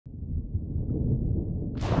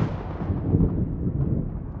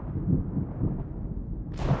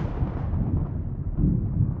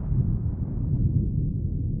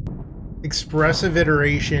Expressive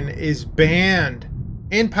Iteration is banned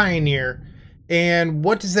in Pioneer. And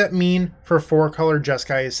what does that mean for 4-color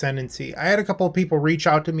Jeskai Ascendancy? I had a couple of people reach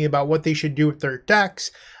out to me about what they should do with their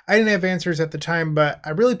decks. I didn't have answers at the time, but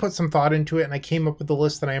I really put some thought into it and I came up with the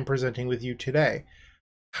list that I am presenting with you today.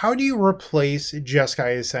 How do you replace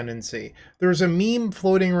Jeskai Ascendancy? There's a meme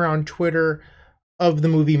floating around Twitter of the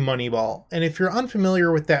movie Moneyball. And if you're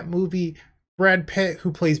unfamiliar with that movie, Brad Pitt,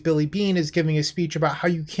 who plays Billy Beane, is giving a speech about how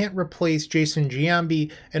you can't replace Jason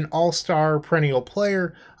Giambi, an all-star perennial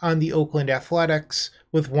player on the Oakland Athletics,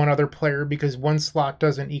 with one other player because one slot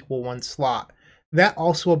doesn't equal one slot. That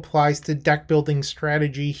also applies to deck building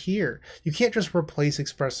strategy here. You can't just replace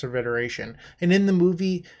Expressive Iteration. And in the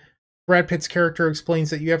movie, Brad Pitt's character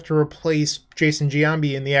explains that you have to replace Jason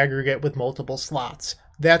Giambi in the aggregate with multiple slots.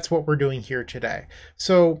 That's what we're doing here today.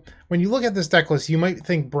 So when you look at this deck list, you might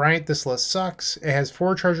think, Bryant, this list sucks. It has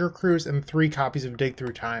 4 Treasure Cruise and 3 copies of Dig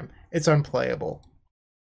Through Time. It's unplayable.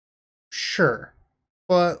 Sure,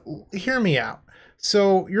 but hear me out.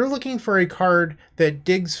 So you're looking for a card that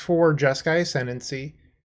digs for Jeskai Ascendancy,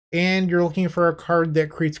 and you're looking for a card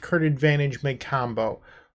that creates card advantage mid-combo.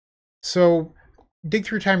 So Dig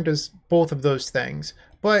Through Time does both of those things,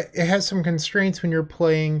 but it has some constraints when you're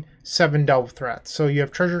playing 7 delve threats. So you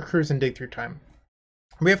have Treasure Cruise and Dig Through Time.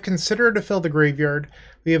 We have Consider to fill the graveyard.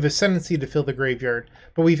 We have Ascendancy to fill the graveyard,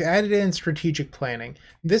 but we've added in Strategic Planning.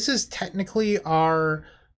 This is technically our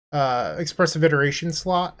Expressive Iteration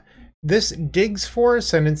slot. This digs for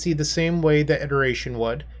Ascendancy the same way that Iteration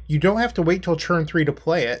would. You don't have to wait till turn 3 to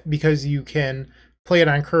play it because you can play it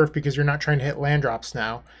on curve because you're not trying to hit land drops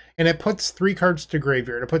now. And it puts 3 cards to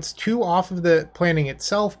graveyard. It puts 2 off of the planning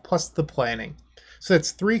itself plus the planning. So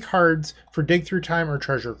that's 3 cards for Dig Through Time or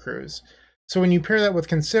Treasure Cruise. So when you pair that with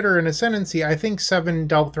Consider and Ascendancy, I think 7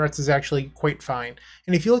 delve threats is actually quite fine.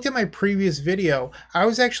 And if you looked at my previous video, I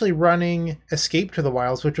was actually running Escape to the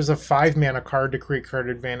Wilds, which was a 5-mana card to create card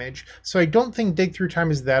advantage. So I don't think Dig Through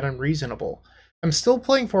Time is that unreasonable. I'm still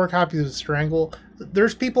playing 4 copies of Strangle.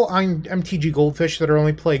 There's people on MTG Goldfish that are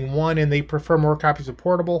only playing 1 and they prefer more copies of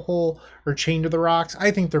Portable Hole or Chain to the Rocks.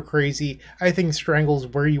 I think they're crazy. I think Strangle's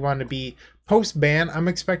where you want to be. Post-ban, I'm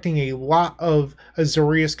expecting a lot of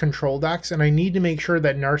Azorius control decks, and I need to make sure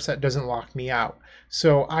that Narset doesn't lock me out.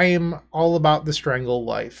 So I am all about the Strangle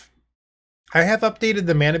life. I have updated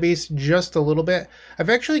the mana base just a little bit. I've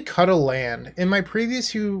actually cut a land. In my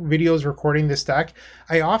previous few videos recording this deck,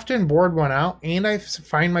 I often board one out and I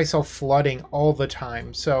find myself flooding all the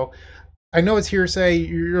time. So I know it's hearsay.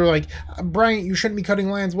 You're like, Bryant, you shouldn't be cutting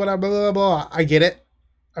lands, blah, blah, blah, blah. I get it.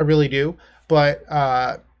 I really do. But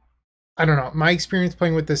I don't know. My experience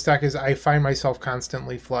playing with this deck is I find myself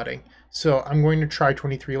constantly flooding. So I'm going to try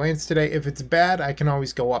 23 lands today. If it's bad, I can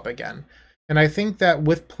always go up again. And I think that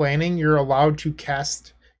with planning, you're allowed to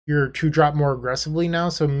cast your 2-drop more aggressively now,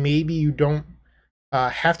 so maybe you don't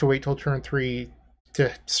have to wait till turn 3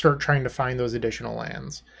 to start trying to find those additional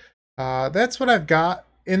lands. That's what I've got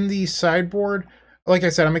in the sideboard. Like I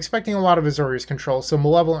said, I'm expecting a lot of Azorius control, so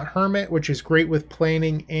Malevolent Hermit, which is great with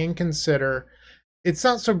planning and Consider. It's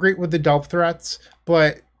not so great with the delve threats,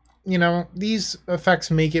 but you know, these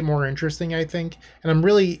effects make it more interesting, I think, and I'm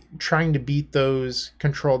really trying to beat those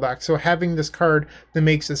control decks, so having this card that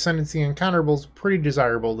makes Ascendancy uncounterable is pretty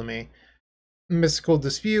desirable to me. Mystical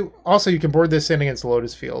Dispute, also you can board this in against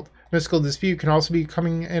Lotus Field. Mystical Dispute can also be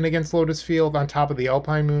coming in against Lotus Field on top of the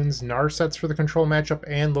Alpine Moons, Narsets for the control matchup,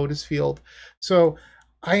 and Lotus Field. So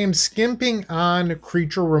I am skimping on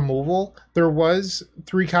creature removal. There was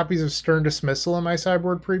 3 copies of Stern Dismissal in my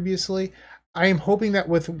sideboard previously. I am hoping that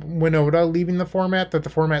with Winota leaving the format, that the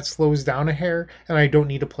format slows down a hair, and I don't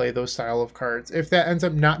need to play those style of cards. If that ends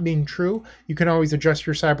up not being true, you can always adjust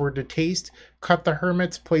your sideboard to taste, cut the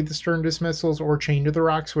Hermits, play the Stern Dismissals, or Chain to the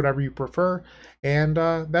Rocks, whatever you prefer, and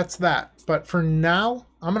that's that. But for now,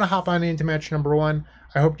 I'm going to hop on into match number 1.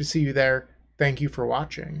 I hope to see you there. Thank you for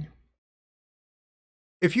watching.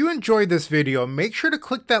 If you enjoyed this video, make sure to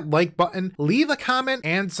click that like button, leave a comment,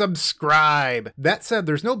 and subscribe. That said,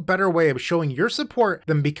 there's no better way of showing your support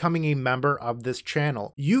than becoming a member of this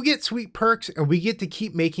channel. You get sweet perks, and we get to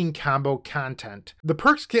keep making combo content. The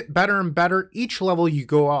perks get better and better each level you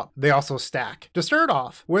go up. They also stack. To start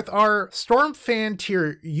off, with our Storm Fan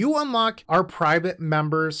tier, you unlock our private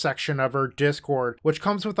members section of our Discord, which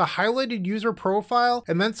comes with a highlighted user profile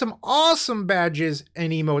and then some awesome badges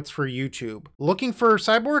and emotes for YouTube. Looking for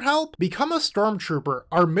sideboard help? Become a Stormtrooper,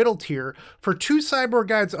 our middle tier, for 2 sideboard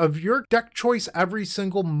guides of your deck choice every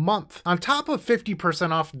single month, on top of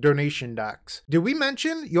 50% off donation decks. Did we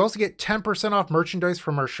mention you also get 10% off merchandise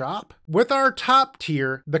from our shop? With our top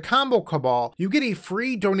tier, the Combo Cabal, you get a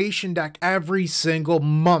free donation deck every single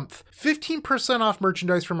month, 15% off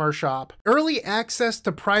merchandise from our shop, early access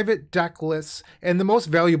to private deck lists, and the most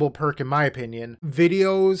valuable perk in my opinion,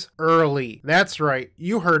 videos early. That's right,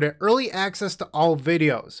 you heard it, early access to all videos.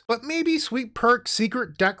 But maybe sweet perk,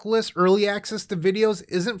 secret deck list, early access to videos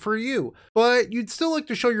isn't for you, but you'd still like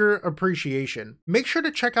to show your appreciation. Make sure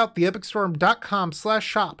to check out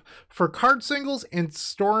theepicstorm.com/shop for card singles and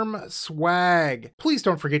Storm swag. Please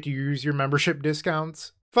don't forget to use your membership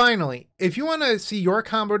discounts. Finally, if you want to see your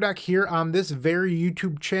combo deck here on this very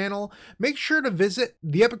YouTube channel, make sure to visit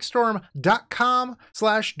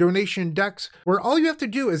theepicstorm.com/donation decks, where all you have to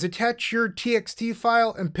do is attach your TXT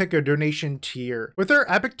file and pick a donation tier. With our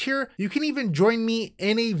Epic tier, you can even join me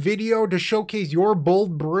in a video to showcase your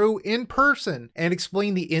bold brew in person and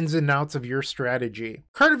explain the ins and outs of your strategy.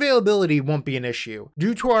 Card availability won't be an issue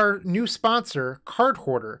due to our new sponsor, Card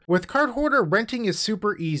Hoarder. With Card Hoarder, renting is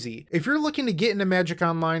super easy. If you're looking to get into Magic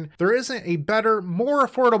Online, there isn't a better, more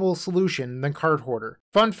affordable solution than Card Hoarder.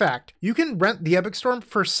 Fun fact, you can rent the Epic Storm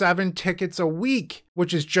for 7 tickets a week,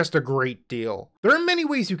 which is just a great deal. There are many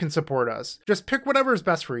ways you can support us. Just pick whatever is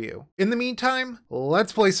best for you. In the meantime,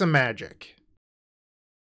 let's play some Magic.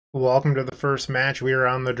 Welcome to the first match. We are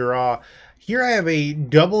on the draw. Here I have a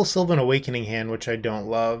double Sylvan Awakening hand, which I don't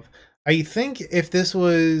love. I think if this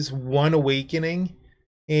was one Awakening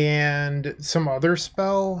and some other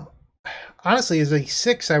spell, honestly, as a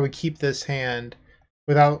 6, I would keep this hand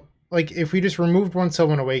without, like, if we just removed one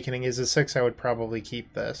Sylvan Awakening as a 6, I would probably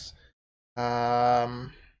keep this. I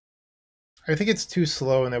think it's too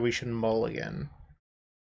slow and that we should mulligan.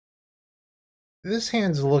 This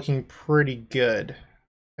hand's looking pretty good.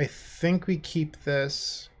 I think we keep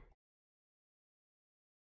this.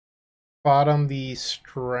 Bottom the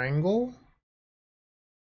Strangle.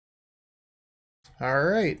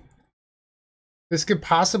 Alright. This could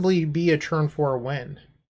possibly be a turn 4 win.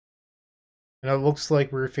 And it looks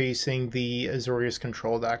like we're facing the Azorius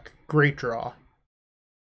control deck. Great draw.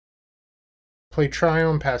 Play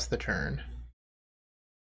Triumph, pass the turn.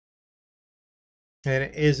 And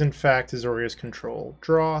it is in fact Azorius control.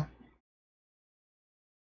 Draw.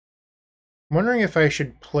 I'm wondering if I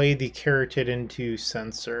should play the Caryatid into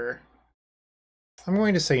Censor. I'm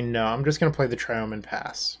going to say no. I'm just going to play the Triumph and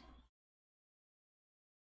pass.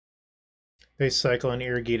 They cycle an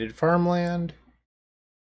Irrigated Farmland.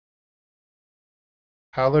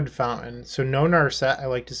 Hallowed Fountain. So no Narset. I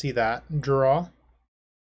like to see that. Draw.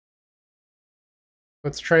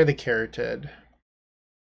 Let's try the Caryatid.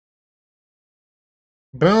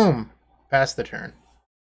 Boom! Pass the turn.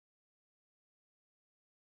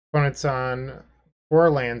 Opponent's on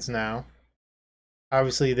 4 lands now.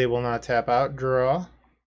 Obviously they will not tap out. Draw.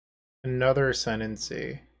 Another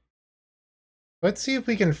Ascendancy. Let's see if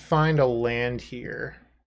we can find a land here.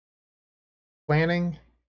 Planning.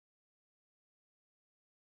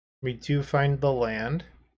 We do find the land.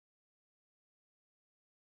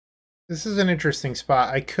 This is an interesting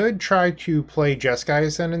spot. I could try to play Jeskai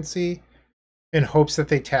Ascendancy in hopes that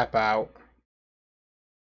they tap out.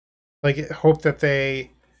 Like, hope that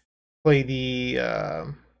they play the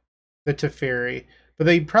Teferi. But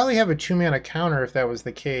they'd probably have a 2-mana counter if that was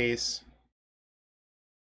the case.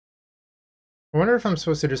 I wonder if I'm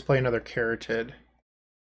supposed to just play another Caryatid.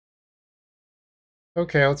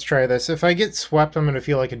 Okay, let's try this. If I get swept, I'm going to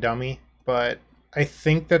feel like a dummy, but I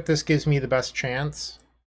think that this gives me the best chance.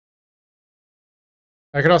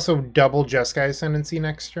 I could also double Jeskai Ascendancy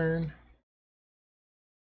next turn.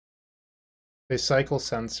 They cycle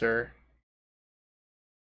Censor.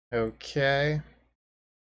 Okay.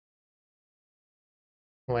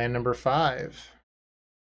 Land number 5.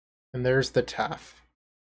 And there's the Tef.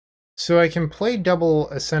 So I can play double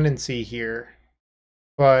Ascendancy here,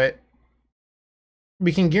 but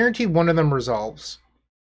we can guarantee one of them resolves.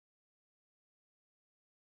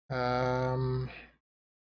 The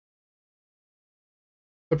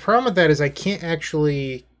problem with that is I can't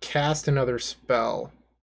actually cast another spell.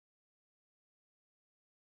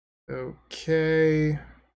 Okay.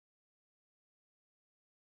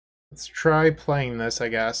 Let's try playing this, I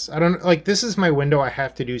guess. I don't, like, this is my window. I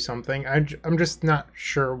have to do something. I'm just not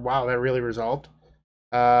sure. Wow, that really resolved.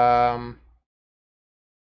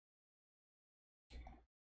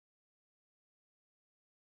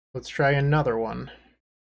 Let's try another one.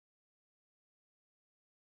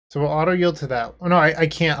 So we'll auto yield to that. Oh no, I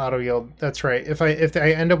can't auto yield. That's right. If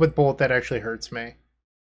I end up with bolt, that actually hurts me.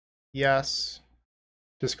 Yes.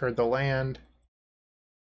 Discard the land.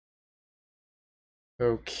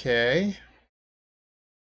 Okay.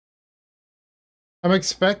 I'm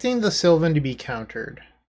expecting the Sylvan to be countered.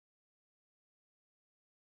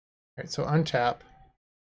 Alright, so untap.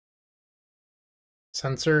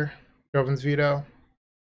 Censor. Govin's Veto.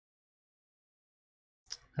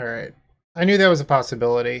 Alright. I knew that was a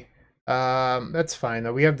possibility. That's fine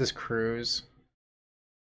though. We have this cruise.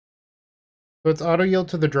 So it's auto yield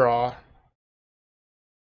to the draw.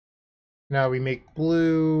 Now we make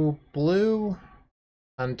blue, blue,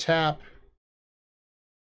 untap,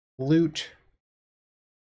 loot,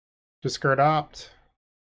 discard opt,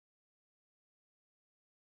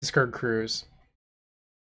 discard cruise.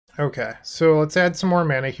 Okay, so let's add some more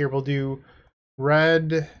mana here. We'll do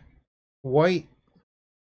red, white,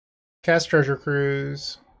 cast treasure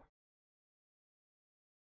cruise.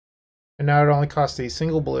 And now it only costs a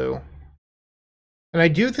single blue. And I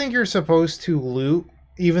do think you're supposed to loot,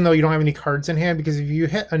 even though you don't have any cards in hand, because if you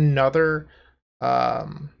hit another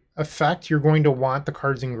effect, you're going to want the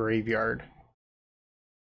cards in graveyard.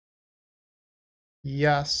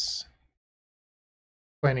 Yes.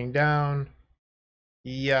 Planning down.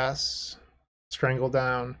 Yes. Strangle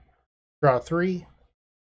down. Draw 3.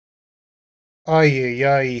 Ay, ay,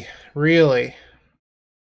 ay. Really?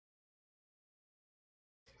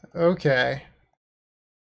 Okay.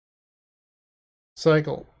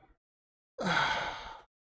 Cycle.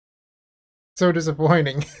 So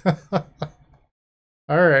disappointing.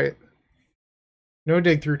 Alright. No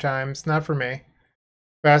dig through times. Not for me.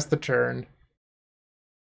 Pass the turn.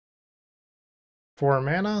 4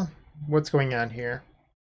 mana? What's going on here?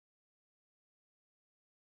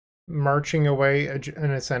 Marching away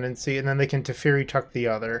an Ascendancy, and then they can Teferi tuck the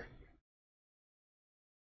other.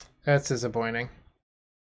 That's disappointing.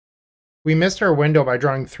 We missed our window by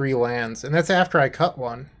drawing 3 lands, and that's after I cut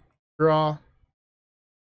one. Draw.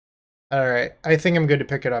 Alright, I think I'm good to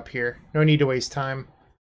pick it up here. No need to waste time.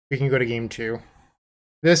 We can go to game 2.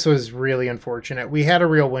 This was really unfortunate. We had a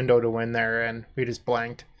real window to win there, and we just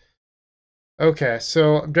blanked. Okay,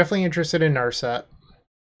 so I'm definitely interested in Narset.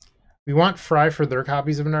 We want Fry for their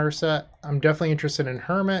copies of Narset. I'm definitely interested in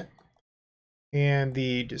Hermit and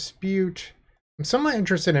the Dispute. I'm somewhat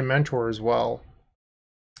interested in Mentor as well.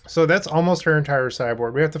 So that's almost our entire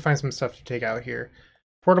sideboard. We have to find some stuff to take out here.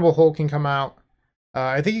 Portable Hole can come out.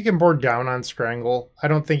 I think you can board down on Strangle. I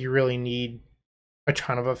don't think you really need a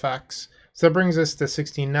ton of effects. So that brings us to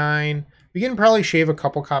 69. We can probably shave a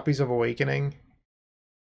couple copies of Awakening.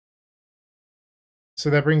 So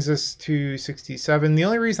that brings us to 67. The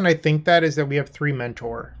only reason I think that is that we have 3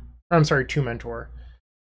 Mentor. Or, I'm sorry, 2 Mentor.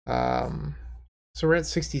 So we're at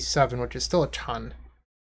 67, which is still a ton.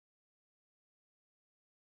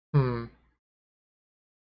 I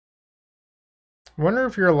wonder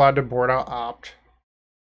if you're allowed to board out Opt.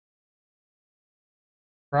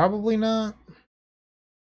 Probably not.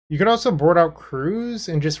 You could also board out Cruise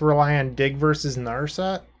and just rely on Dig versus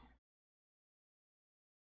Narset.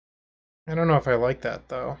 I don't know if I like that,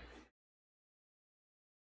 though.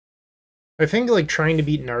 I think, like, trying to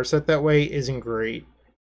beat Narset that way isn't great.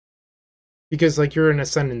 Because, like, you're an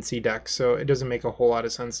Ascendancy deck, so it doesn't make a whole lot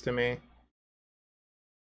of sense to me.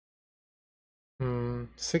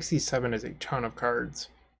 67 is a ton of cards.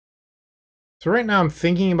 So right now I'm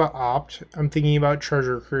thinking about Opt. I'm thinking about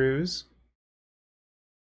Treasure Cruise.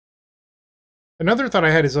 Another thought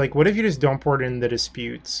I had is, like, what if you just don't board in the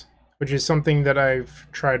Disputes? Which is something that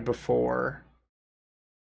I've tried before.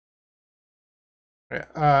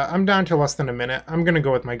 I'm down to less than a minute. I'm going to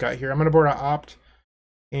go with my gut here. I'm going to board out Opt.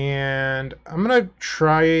 And I'm going to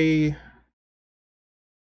try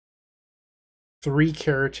 3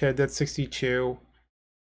 Caryatid. That's 62.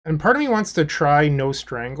 And part of me wants to try no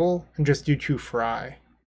Strangle and just do 2 Fry.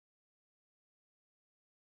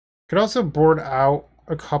 Could also board out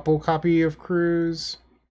a couple copy of Cruise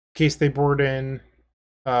in case they board in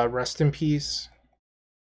Rest in Peace.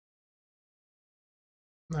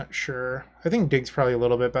 Not sure. I think Dig's probably a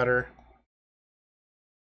little bit better.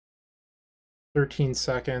 13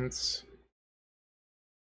 seconds.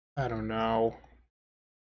 I don't know.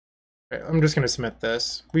 Okay, I'm just going to submit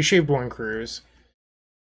this. We shaved 1 Cruise.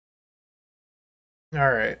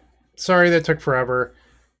 Alright. Sorry that took forever.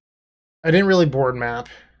 I didn't really board map.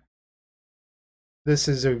 This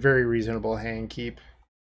is a very reasonable hand keep.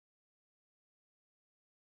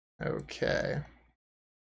 Okay.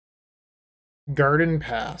 Garden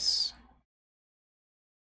Pass.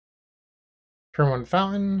 Turn 1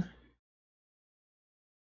 Fountain.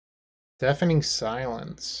 Deafening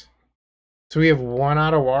Silence. So we have 1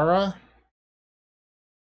 Otawara.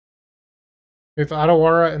 We have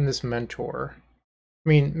Otawara and this Mentor. I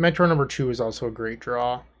mean, Mentor number 2 is also a great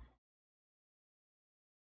draw.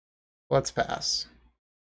 Let's pass.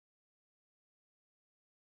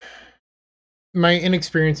 My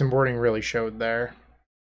inexperience in boarding really showed there.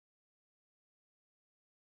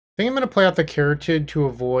 I think I'm going to play out the Caryatid to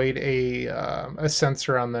avoid a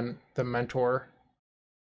sensor on the Mentor.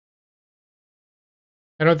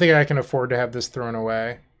 I don't think I can afford to have this thrown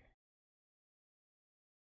away.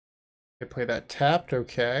 I play that tapped,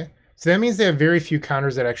 okay. So that means they have very few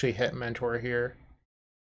counters that actually hit Mentor here.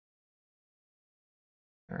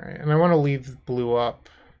 Alright, and I want to leave blue up.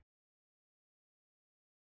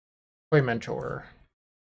 Play Mentor.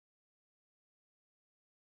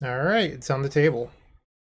 Alright, it's on the table.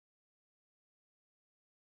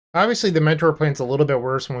 Obviously, the Mentor plan's a little bit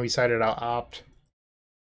worse when we sided out Opt.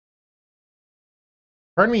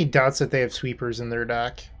 Part of me doubts that they have sweepers in their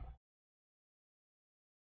deck.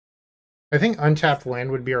 I think untapped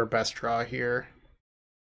land would be our best draw here.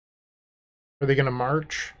 Are they going to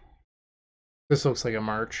march? This looks like a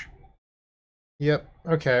march. Yep,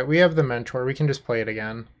 okay, we have the Mentor. We can just play it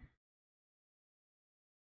again.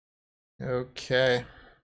 Okay,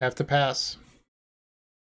 have to pass.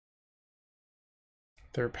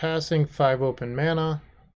 They're passing 5 open mana.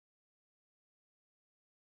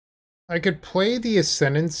 I could play the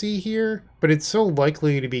Ascendancy here, but it's so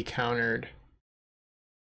likely to be countered.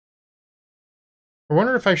 I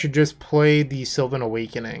wonder if I should just play the Sylvan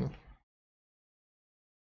Awakening.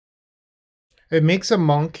 It makes a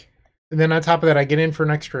monk, and then on top of that I get in for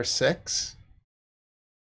an extra 6.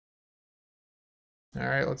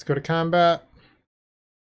 Alright, let's go to combat.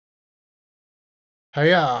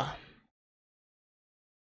 Hiya!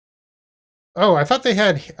 Oh, I thought they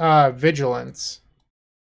had Vigilance.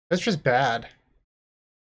 That's just bad.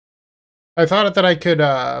 I thought that I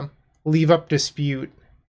could leave up Dispute.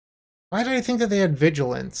 Why did I think that they had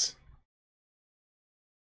Vigilance?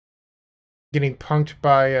 Getting punked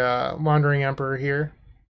by Wandering Emperor here.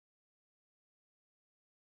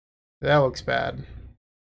 That looks bad.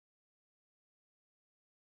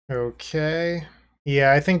 Okay.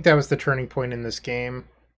 Yeah, I think that was the turning point in this game.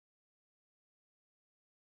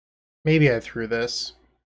 Maybe I threw this.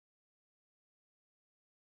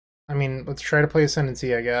 I mean, let's try to play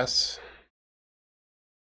Ascendancy, I guess.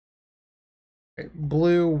 Okay,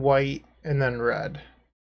 blue, white, and then red.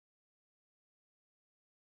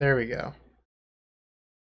 There we go.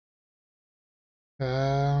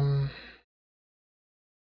 I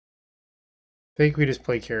think we just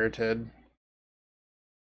play Caryatid.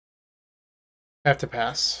 Have to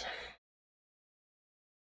pass.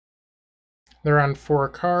 They're on 4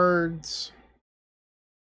 cards.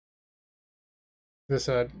 This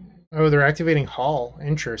oh, they're activating Hall.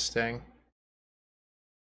 Interesting.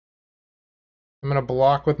 I'm gonna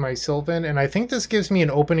block with my Sylvan, and I think this gives me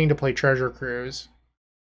an opening to play Treasure Cruise.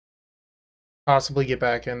 Possibly get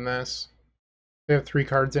back in this. They have 3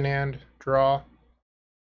 cards in hand. Draw.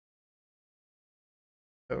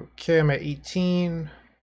 Okay, I'm at 18.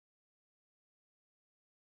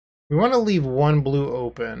 We want to leave 1 blue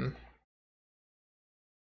open.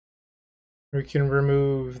 We can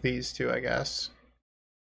remove these 2, I guess.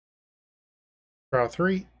 Draw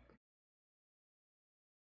 3.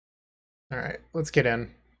 Alright, let's get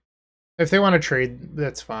in. If they want to trade,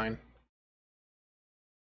 that's fine.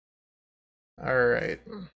 Alright.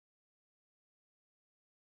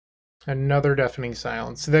 Another Deafening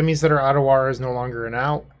Silence. So that means that our Ottawara is no longer an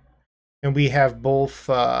out. And we have both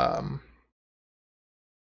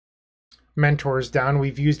Mentors down.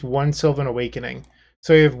 We've used 1 Sylvan Awakening.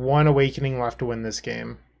 So we have 1 Awakening left to win this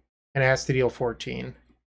game. And it has to deal 14.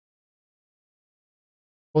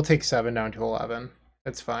 We'll take 7 down to 11.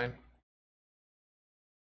 That's fine.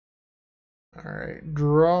 Alright,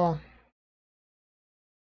 draw.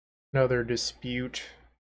 Another Dispute.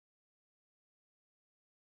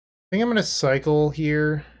 I think I'm going to cycle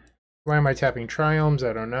here. Why am I tapping Triomes?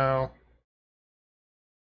 I don't know.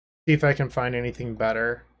 See if I can find anything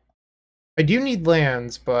better. I do need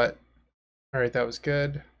lands, but... Alright, that was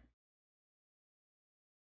good.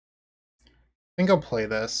 I think I'll play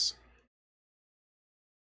this.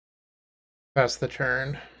 Pass the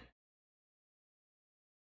turn.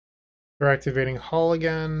 We're activating Hall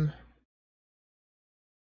again.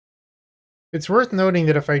 It's worth noting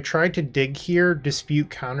that if I try to dig here, Dispute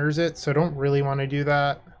counters it, so I don't really want to do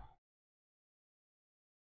that.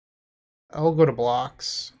 I'll go to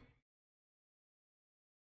blocks.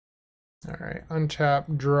 Alright,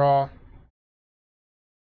 untap, draw.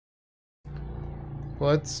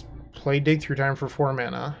 Let's play Dig Through Time for 4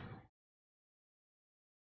 mana.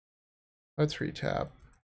 Let's retap.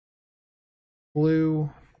 Blue.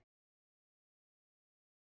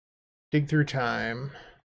 Dig through time.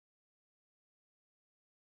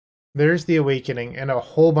 There's the Awakening and a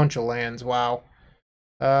whole bunch of lands. Wow.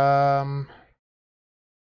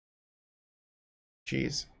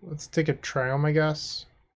 Geez. Let's take a Triome, I guess.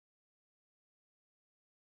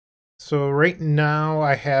 So right now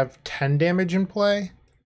I have 10 damage in play.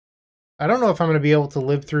 I don't know if I'm going to be able to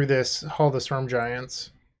live through this Hall of the Storm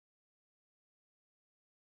Giants.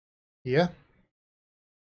 Yeah.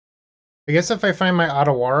 I guess if I find my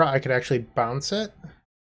Otawara, I could actually bounce it.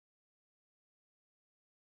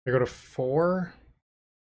 I go to 4.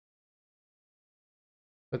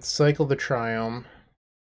 Let's cycle the Triome.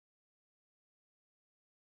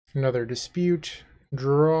 Another Dispute.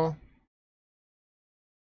 Draw.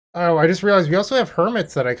 Oh, I just realized we also have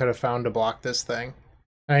Hermits that I could have found to block this thing.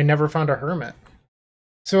 And I never found a Hermit.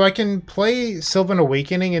 So I can play Sylvan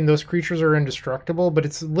Awakening and those creatures are indestructible, but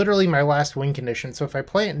it's literally my last win condition. So if I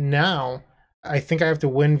play it now, I think I have to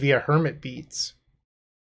win via Hermit beats.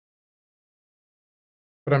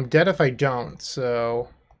 But I'm dead if I don't, so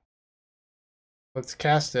let's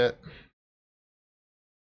cast it.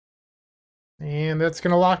 And that's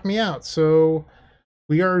going to lock me out. So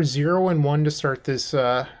we are 0-1 to start this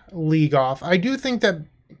league off. I do think that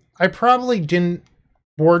I probably didn't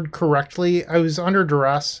board correctly. I was under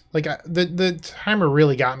duress. Like the timer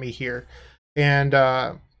really got me here. And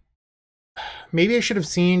maybe I should have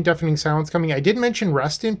seen Deafening Silence coming. I did mention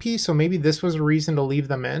Rest in Peace, so maybe this was a reason to leave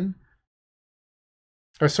them in.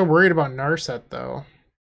 I was so worried about Narset, though.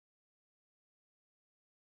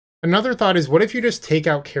 Another thought is, what if you just take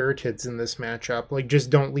out Caryatids in this matchup? Like,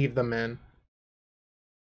 just don't leave them in.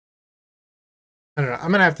 I don't know. I'm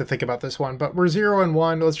going to have to think about this one, but we're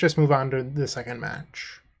 0-1. Let's just move on to the second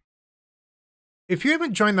match. If you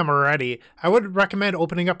haven't joined them already, I would recommend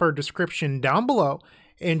opening up our description down below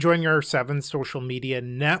and joining our 7 social media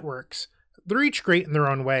networks. They're each great in their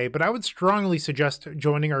own way, but I would strongly suggest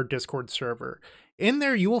joining our Discord server. In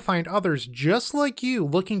there, you will find others just like you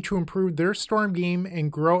looking to improve their Storm game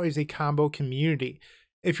and grow as a combo community.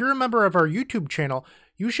 If you're a member of our YouTube channel,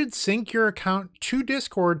 you should sync your account to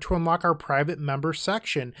Discord to unlock our private member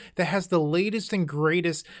section that has the latest and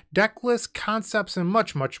greatest deck lists, concepts, and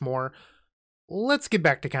much, much more. Let's get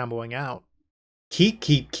back to comboing out.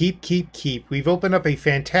 Keep. We've opened up a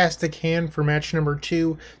fantastic hand for match number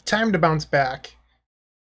 2. Time to bounce back.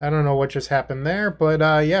 I don't know what just happened there, but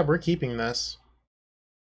yeah, we're keeping this.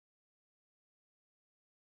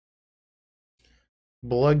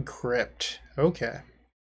 Blood Crypt. Okay.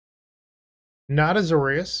 Not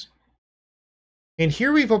Azorius. And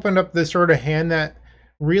here we've opened up this sort of hand that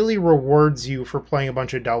really rewards you for playing a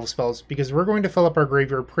bunch of Delve spells, because we're going to fill up our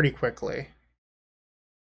graveyard pretty quickly.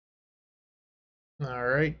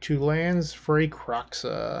 Alright, 2 lands for a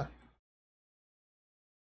Kroxa.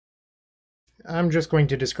 I'm just going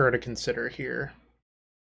to discard a Consider here.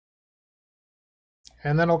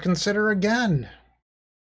 And then I'll consider again.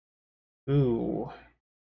 Ooh.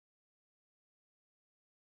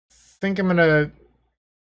 Think I'm gonna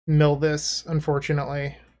mill this,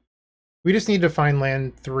 unfortunately. We just need to find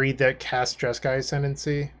land 3 that casts Jeskai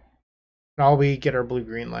Ascendancy. And all we get are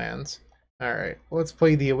blue-green lands. Alright, let's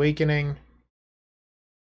play the Awakening.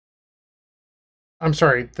 I'm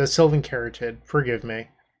sorry, the Sylvan Caryatid. Forgive me.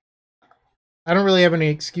 I don't really have any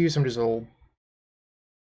excuse, I'm just old.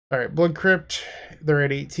 Alright, Blood Crypt, they're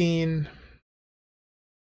at 18.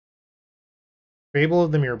 Fable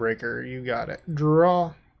of the Mirrorbreaker, you got it.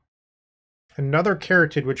 Draw. Another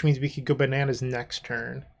Caryatid, which means we could go bananas next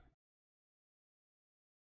turn.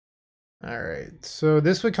 Alright, so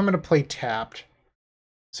this would come into play tapped.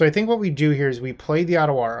 So I think what we do here is we play the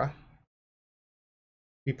Otawara.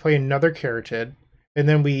 We play another Caryatid. And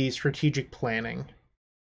then we strategic planning.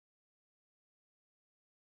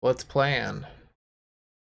 Let's plan.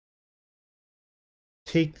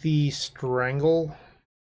 Take the Strangle.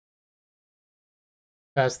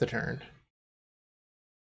 Pass the turn.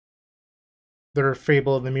 Their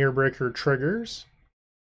Fable of the Mirrorbreaker triggers.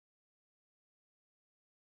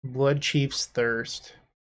 Blood Chief's Thirst.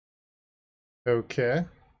 Okay.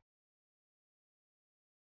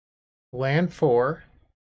 Land 4.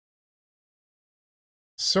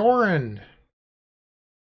 Sorin.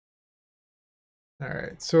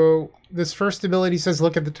 Alright, so this first ability says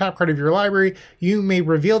look at the top card of your library. You may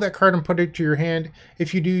reveal that card and put it to your hand.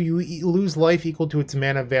 If you do, you lose life equal to its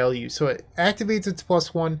mana value. So it activates its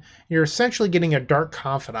 +1. You're essentially getting a Dark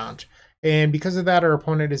Confidant. And because of that, our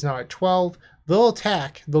opponent is now at 12. They'll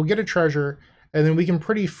attack, they'll get a treasure, and then we can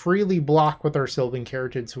pretty freely block with our Sylvan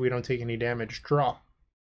Caryatid so we don't take any damage. Draw.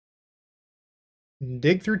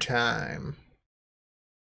 Dig through time.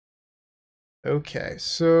 Okay,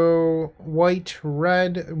 so white,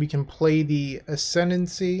 red, we can play the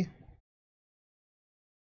Ascendancy.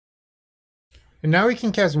 And now we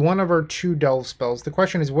can cast one of our 2 delve spells. The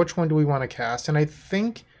question is, which one do we want to cast? And I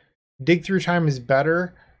think Dig Through Time is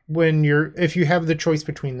better when if you have the choice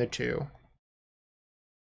between the 2.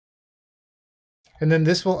 And then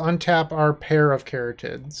this will untap our pair of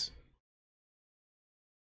Caryatids.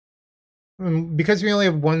 Because we only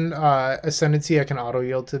have one Ascendancy, I can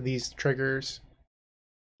auto-yield to these triggers.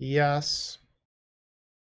 Yes.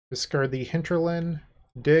 Discard the Hinterland.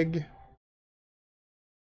 Dig.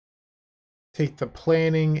 Take the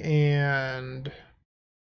Planning and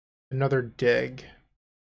another Dig.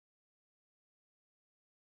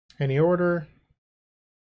 Any order.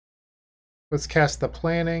 Let's cast the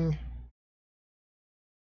Planning.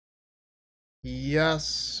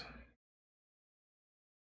 Yes.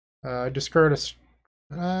 Discard a...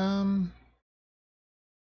 I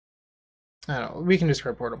don't know. We can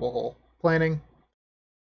discard Portable Hole. Planning.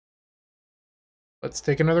 Let's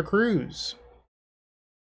take another cruise.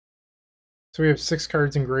 So we have 6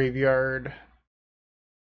 cards in graveyard. I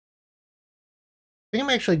think I'm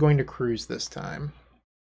actually going to cruise this time.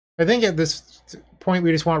 I think at this point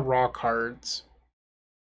we just want raw cards.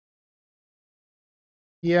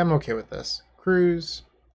 Yeah, I'm okay with this. Cruise.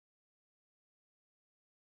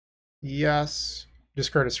 Yes.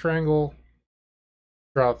 Discard a Strangle.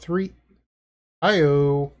 Draw 3.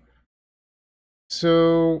 IO.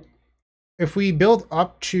 So if we build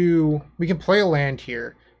up to... We can play a land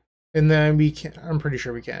here. And then we can... I'm pretty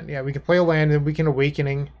sure we can. Yeah, we can play a land and we can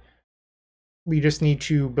Awakening. We just need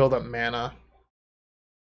to build up mana.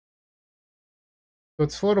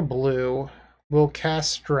 Let's float a blue. We'll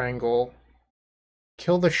cast Strangle.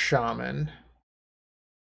 Kill the Shaman.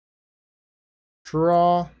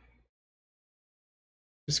 Draw.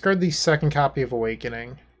 Discard the second copy of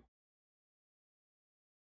Awakening.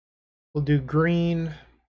 We'll do green,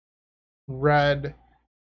 red,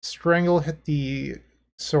 Strangle, hit the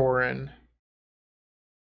Sorin.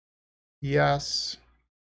 Yes.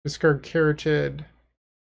 Discard Caryatid.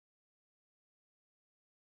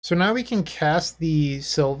 So now we can cast the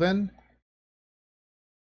Sylvan.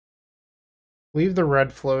 Leave the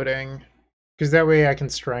red floating, because that way I can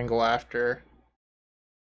Strangle after.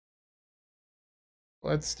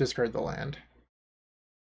 Let's discard the land.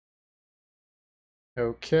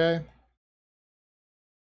 Okay.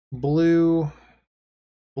 Blue,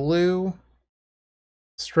 blue,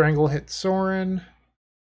 Strangle hit Sorin.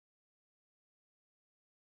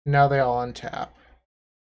 Now they all untap.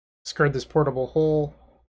 Discard this Portable Hole.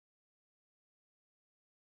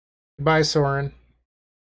 Goodbye, Sorin.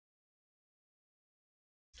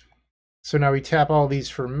 So now we tap all these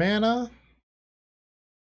for mana.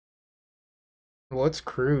 Let's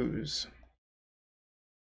cruise.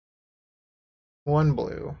 1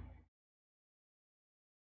 blue.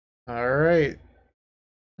 Alright.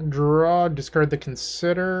 Draw, discard the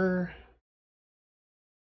Consider.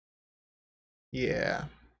 Yeah.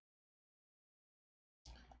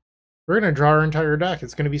 We're going to draw our entire deck.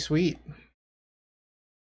 It's going to be sweet.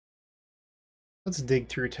 Let's Dig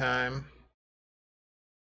Through Time.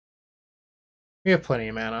 We have plenty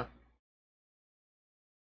of mana.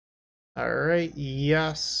 Alright,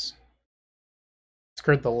 yes.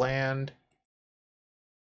 Discard the land.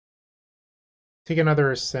 Take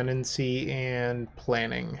another Ascendancy and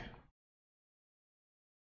Planning.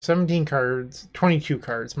 17 cards, 22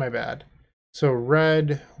 cards, my bad. So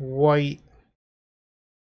red, white.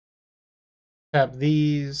 Tap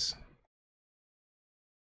these.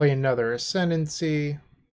 Play another Ascendancy.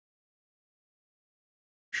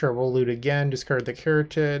 Sure, we'll loot again. Discard the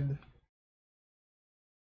Caryatid.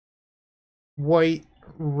 White,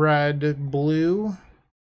 red, blue.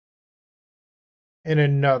 And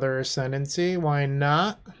another Ascendancy. Why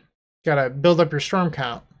not? Gotta build up your storm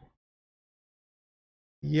count.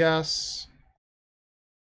 Yes.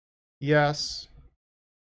 Yes.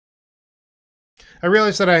 I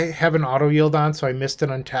realized that I have an auto yield on, so I missed an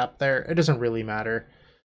untap there. It doesn't really matter.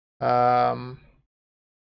 They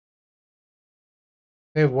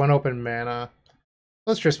have 1 open mana.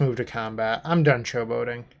 Let's just move to combat. I'm done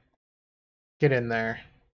showboating. Get in there.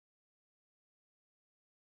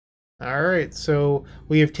 Alright, so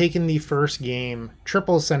we have taken the first game.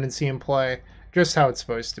 Triple Ascendancy in play. Just how it's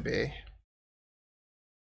supposed to be.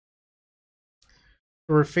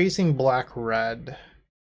 We're facing black-red.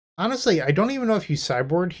 Honestly, I don't even know if you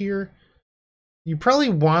sideboard here. You probably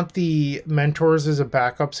want the Mentors as a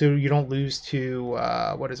backup so you don't lose to,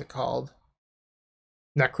 what is it called?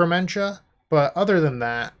 Necromentia? But other than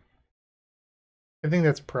that, I think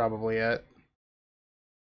that's probably it.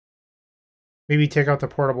 Maybe take out the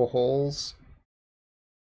Portable Holes.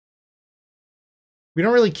 We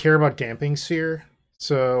don't really care about Damping Sphere,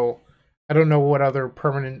 so I don't know what other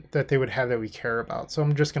permanent that they would have that we care about. So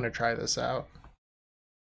I'm just going to try this out.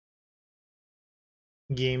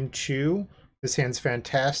 Game 2. This hand's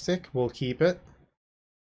fantastic. We'll keep it.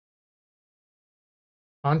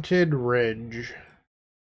 Haunted Ridge.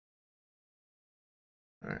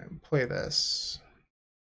 Alright, play this.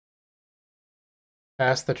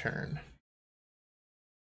 Pass the turn.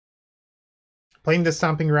 Playing the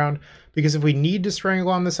Stomping Ground because if we need to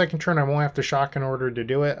Strangle on the second turn, I won't have to shock in order to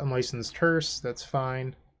do it. Unlicensed Hearse, that's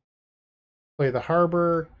fine. Play the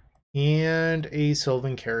Harbor and a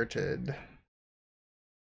Sylvan Caryatid.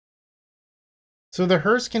 So the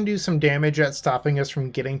Hearse can do some damage at stopping us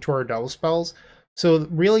from getting to our double spells. So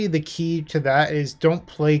really the key to that is don't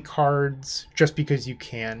play cards just because you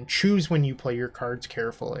can. Choose when you play your cards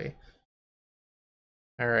carefully.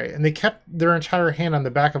 Alright, and they kept their entire hand on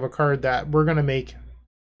the back of a card that we're going to make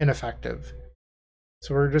ineffective.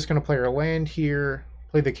 So we're just going to play our land here,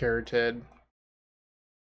 play the Caryatid.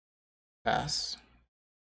 Pass.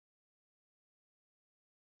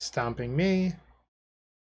 Stomping me.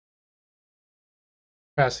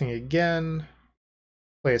 Passing again.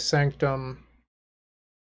 Play a Sanctum.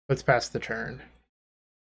 Let's pass the turn.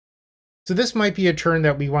 So this might be a turn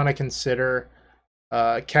that we want to consider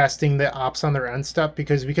casting the Ops on their end step,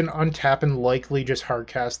 because we can untap and likely just hard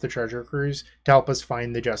cast the Treasure Cruise to help us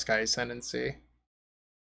find the Jeskai Ascendancy.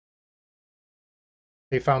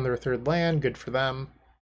 They found their third land, good for them.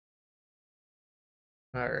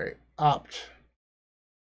 Alright, Opt.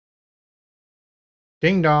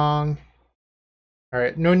 Ding dong.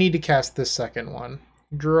 Alright, no need to cast this second one.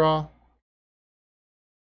 Draw.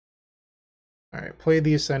 Alright, play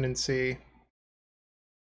the Ascendancy.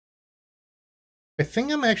 I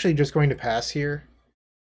think I'm actually just going to pass here.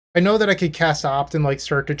 I know that I could cast Opt and like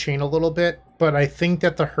start to chain a little bit, but I think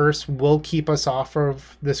that the Hearse will keep us off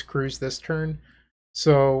of this cruise this turn.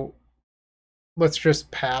 So let's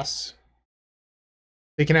just pass.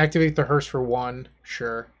 They can activate the Hearse for 1,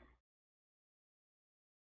 sure.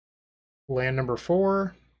 Land number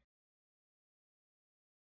 4.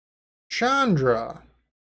 Chandra.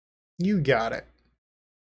 You got it.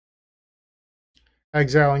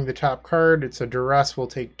 Exiling the top card. It's a Duress. We'll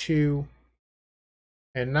take 2.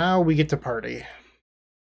 And now we get to party.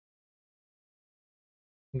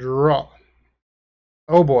 Draw.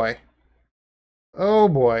 Oh boy. Oh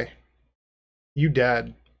boy. You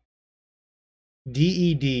dead.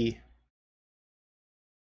 DED.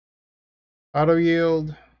 Auto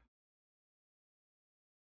yield.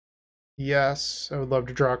 Yes, I would love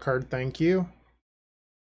to draw a card, thank you.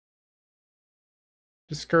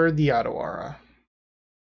 Discard the Auto Aura.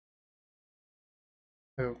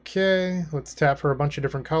 Okay, let's tap for a bunch of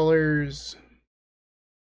different colors.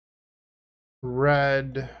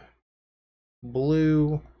 Red,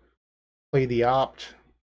 blue, play the Opt.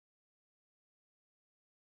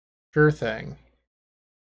 Sure thing.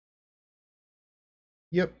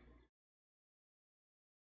 Yep.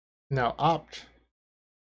 Now Opt.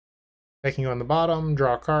 Taking you on the bottom,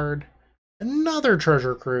 draw a card. Another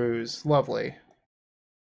Treasure Cruise, lovely.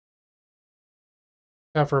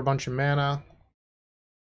 Tap for a bunch of mana.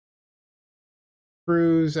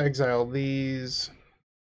 Cruise, exile these.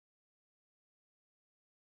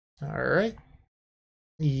 Alright.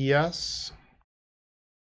 Yes.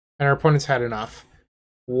 And our opponent's had enough.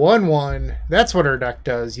 1-1. That's what our deck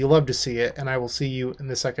does. You love to see it, and I will see you in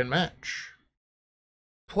the second match.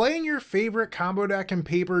 Playing your favorite combo deck in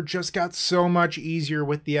Paper just got so much easier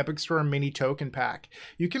with the Epic Storm Mini Token Pack.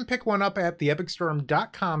 You can pick one up at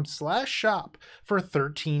theepicstorm.com/shop for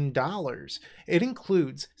 $13. It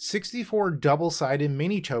includes 64 double-sided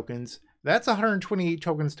mini tokens. That's 128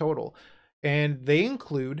 tokens total. And they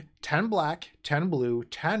include 10 black, 10 blue,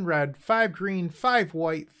 10 red, 5 green, 5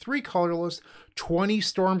 white, 3 colorless, 20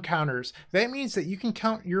 storm counters. That means that you can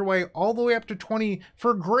count your way all the way up to 20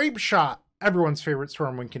 for Grape Shot, everyone's favorite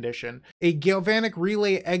Stormwind condition, a Galvanic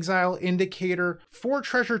Relay Exile Indicator, 4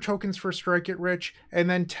 treasure tokens for Strike It Rich, and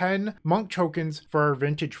then 10 monk tokens for our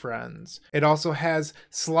vintage friends. It also has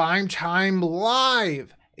Slime Time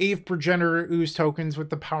Live, 8 Progenitor Ooze tokens with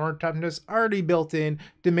the power and toughness already built in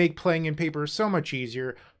to make playing in Paper so much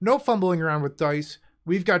easier. No fumbling around with dice,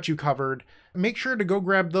 we've got you covered. Make sure to go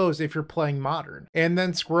grab those if you're playing Modern. And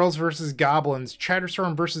then Squirrels versus Goblins,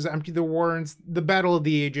 Chatterstorm versus Empty the Warrens, the Battle of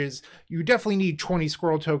the Ages. You definitely need 20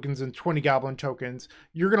 Squirrel tokens and 20 Goblin tokens.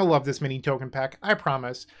 You're going to love this mini token pack, I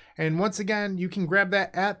promise. And once again, you can grab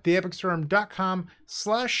that at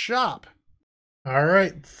theepicstorm.com/shop. All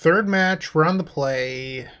right, third match, we're on the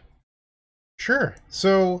play. Sure.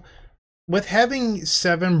 So with having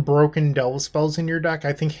 7 broken Delve spells in your deck,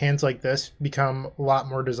 I think hands like this become a lot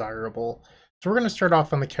more desirable. So we're going to start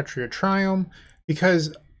off on the Ketria Triome,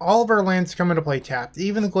 because all of our lands come into play tapped,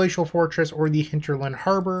 even the Glacial Fortress or the Hinterland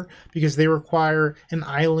Harbor, because they require an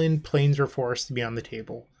island, plains, or forest to be on the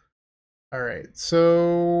table. Alright,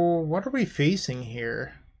 so what are we facing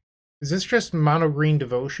here? Is this just mono green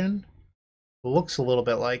Devotion? It looks a little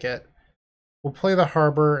bit like it. We'll play the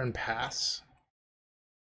Harbor and pass.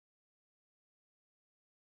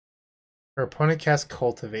 Our opponent casts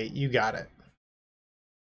Cultivate. You got it.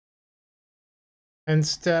 End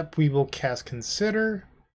step, we will cast Consider.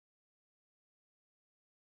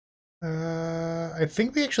 I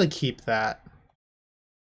think we actually keep that.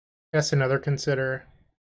 Cast another Consider.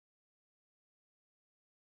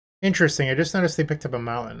 Interesting, I just noticed they picked up a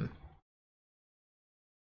mountain.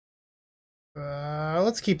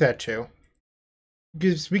 Let's keep that too.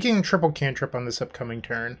 Because we can triple cantrip on this upcoming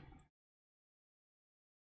turn.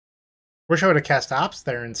 Wish I would have cast Ops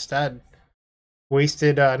there instead.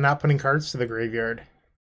 Wasted not putting cards to the graveyard.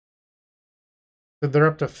 So they're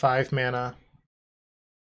up to 5 mana.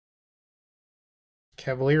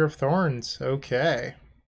 Cavalier of Thorns, okay.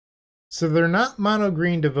 So they're not mono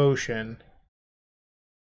green Devotion.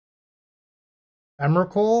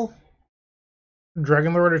 Emrakul?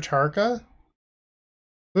 Dragonlord Atarka?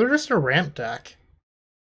 They're just a ramp deck.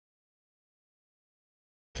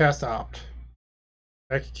 Cast Opt.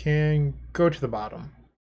 That can go to the bottom.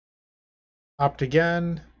 Opt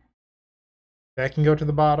again. That can go to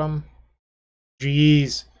the bottom.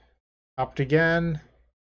 Jeez. Opt again.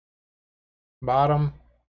 Bottom.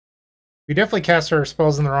 We definitely cast our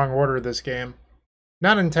spells in the wrong order this game.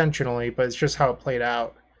 Not intentionally, but it's just how it played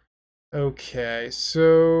out. Okay,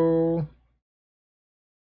 so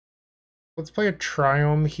let's play a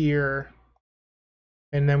Triome here.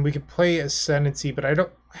 And then we could play Ascendancy, but I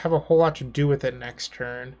don't have a whole lot to do with it next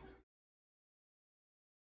turn.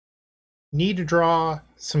 Need to draw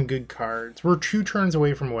some good cards. We're 2 turns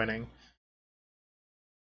away from winning.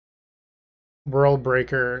 World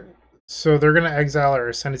Breaker. So they're going to exile our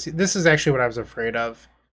Ascendancy. This is actually what I was afraid of.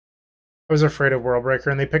 I was afraid of World Breaker,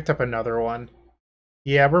 and they picked up another one.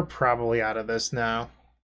 Yeah, we're probably out of this now.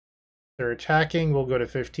 They're attacking. We'll go to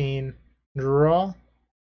 15. Draw.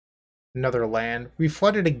 Another land. We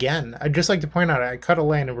flooded again. I'd just like to point out I cut a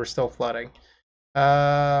land and we're still flooding.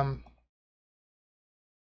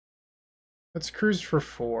 Let's cruise for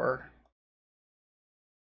 4.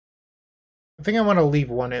 I think I want to leave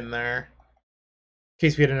 1 in there. In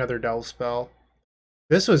case we had another Delve spell.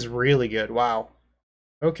 This was really good. Wow.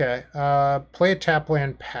 Okay. Play a tap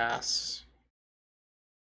land, pass.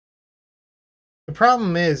 The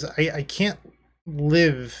problem is I can't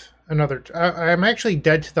live another... I'm actually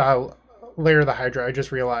dead to the Lair of the Hydra, I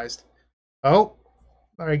just realized. Oh,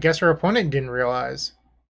 I guess our opponent didn't realize.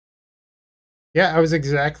 Yeah, I was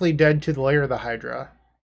exactly dead to the Lair of the Hydra.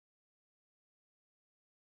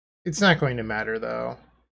 It's not going to matter, though.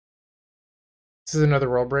 This is another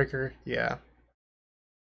World Breaker? Yeah.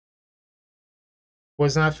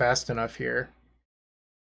 Was not fast enough here.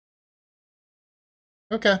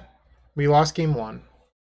 Okay. We lost game 1.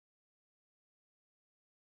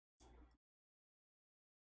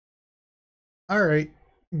 Alright.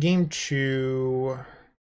 Game 2.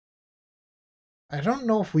 I don't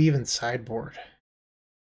know if we even sideboard.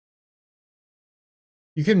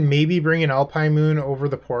 You can maybe bring an Alpine Moon over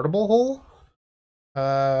the portable hole.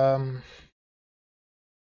 I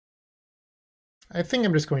think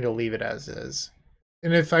I'm just going to leave it as is.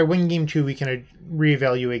 And if I win game 2, we can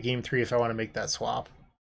reevaluate game 3 if I want to make that swap.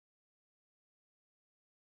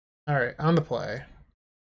 Alright, on the play.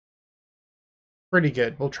 Pretty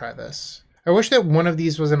good. We'll try this. I wish that one of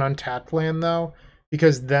these was an untapped land, though,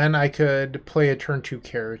 because then I could play a turn 2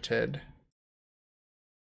 Caryatid.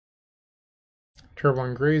 Turn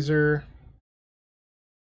 1 Grazer.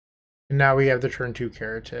 And now we have the turn 2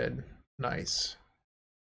 Caryatid. Nice.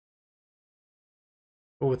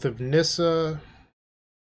 Oath of Nissa.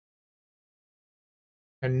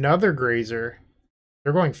 Another Grazer.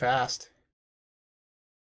 They're going fast.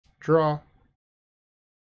 Draw.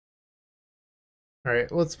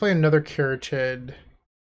 Alright, let's play another Caryatid.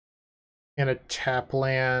 And a tap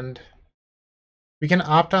land. We can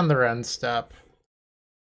opt on their end step.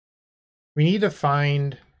 We need to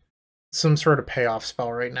find some sort of payoff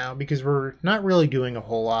spell right now because we're not really doing a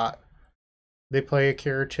whole lot. They play a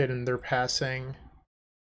Caryatid and they're passing.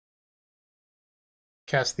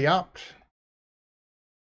 Cast the opt.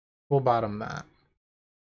 We'll bottom that.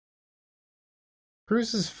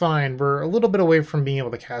 Cruise is fine. We're a little bit away from being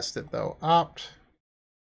able to cast it though. Opt.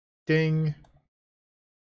 Ding.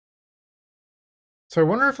 So I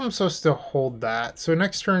wonder if I'm supposed to hold that. So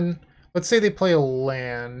next turn, let's say they play a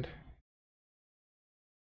land.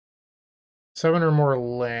 7 or more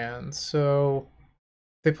lands. So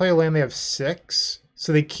if they play a land, they have 6.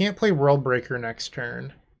 So they can't play World Breaker next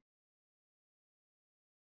turn.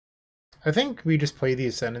 I think we just play the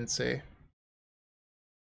Ascendancy.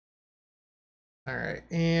 Alright,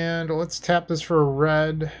 and let's tap this for a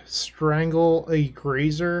red. Strangle a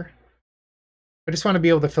Grazer. I just want to be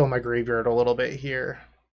able to fill my graveyard a little bit here.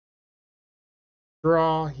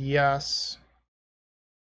 Draw, yes.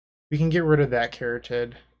 We can get rid of that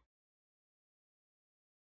Caryatid.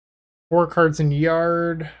 4 cards in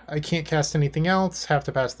yard. I can't cast anything else. Have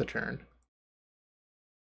to pass the turn.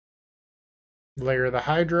 Layer the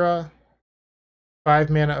Hydra. 5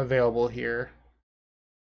 mana available here.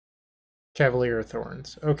 Cavalier of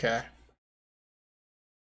Thorns. Okay.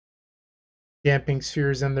 Damping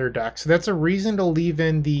Spheres in their deck. So that's a reason to leave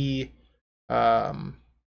in the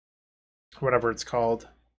whatever it's called.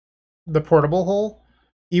 The portable hole.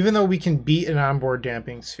 Even though we can beat an onboard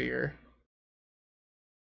Damping Sphere.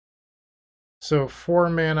 So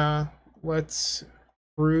 4 mana. Let's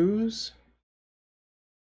cruise.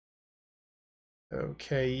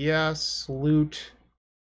 Okay, yes. Loot.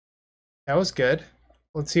 That was good.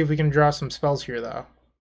 Let's see if we can draw some spells here, though.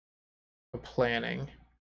 Planning.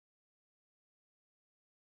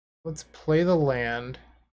 Let's play the land.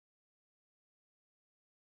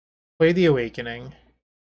 Play the Awakening.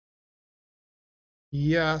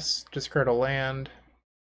 Yes, discard a land.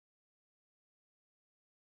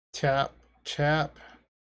 Tap, tap.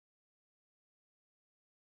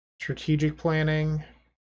 Strategic planning.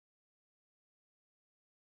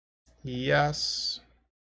 Yes.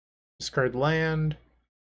 Discard land.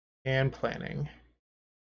 And planning.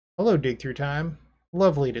 Hello, Dig Through Time.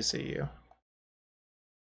 Lovely to see you.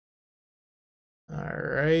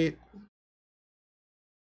 Alright.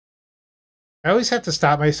 I always have to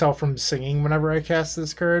stop myself from singing whenever I cast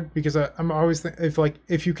this card because I'm always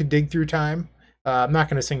if you could dig through time. I'm not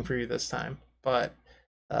going to sing for you this time, but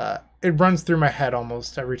it runs through my head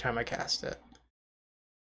almost every time I cast it.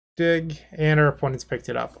 Dig, and our opponent's picked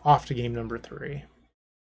it up. Off to game number 3.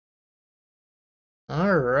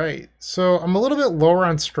 Alright, so I'm a little bit lower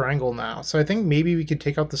on Strangle now, so I think maybe we could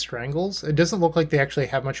take out the Strangles. It doesn't look like they actually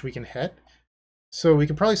have much we can hit, so we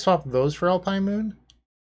could probably swap those for Alpine Moon.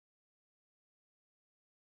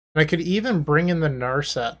 And I could even bring in the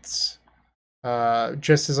Narsets,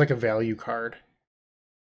 just as like a value card.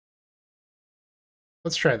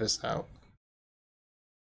 Let's try this out.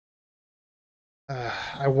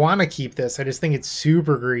 I want to keep this, I just think it's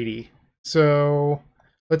super greedy. So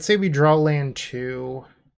let's say we draw land 2.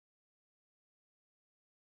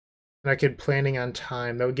 And I could Planning on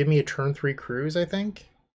Time. That would give me a turn 3 cruise, I think.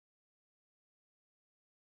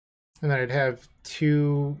 And then I'd have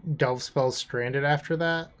 2 Delve spells stranded after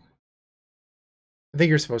that. I think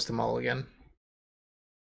you're supposed to mulligan.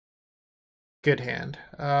 Good hand.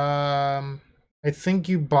 I think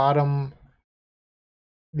you bottom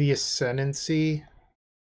the Ascendancy.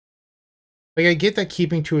 Like, I get that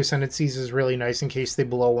keeping 2 Ascendancies is really nice in case they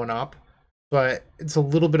blow one up, but it's a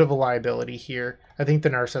little bit of a liability here. I think the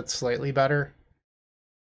Narset's slightly better.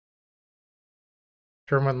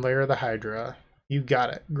 Turn 1, Layer the Hydra. You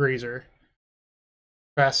got it. Grazer.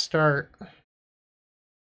 Fast start. I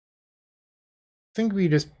think we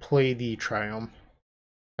just play the Triumph.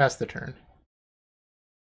 Pass the turn.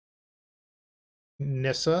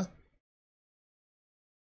 Nissa.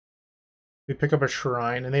 We pick up a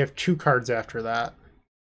Shrine, and they have 2 cards after that.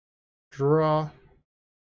 Draw.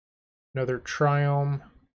 Another Triumph.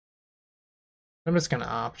 I'm just going to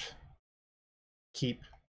opt. Keep.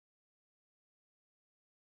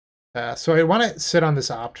 So I want to sit on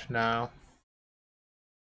this opt now.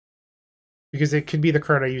 Because it could be the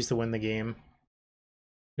card I use to win the game.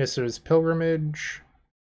 Nissa's Pilgrimage.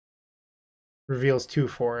 Reveals 2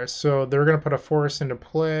 forests. So they're going to put a forest into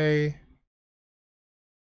play.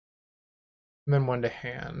 And then 1 to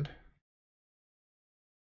hand.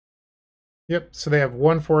 Yep, so they have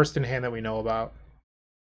 1 forest in hand that we know about.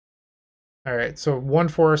 Alright, so 1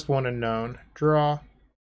 forest, 1 unknown. Draw.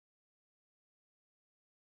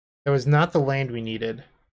 That was not the land we needed.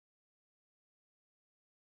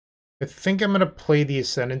 I think I'm going to play the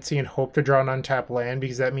Ascendancy and hope to draw an untapped land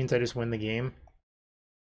because that means I just win the game.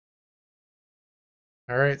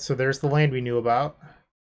 Alright, so there's the land we knew about.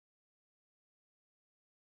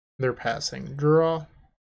 They're passing. Draw.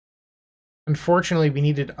 Unfortunately, we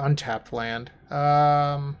needed untapped land. They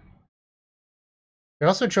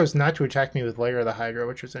also chose not to attack me with Layer of the Hydra,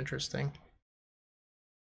 which was interesting.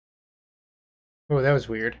 Oh, that was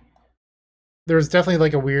weird. There was definitely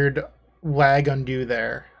like a weird lag undo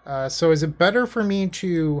there. So is it better for me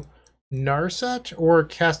to Narset or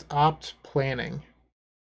cast Opt Planning?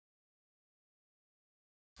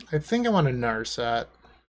 I think I want to Narset.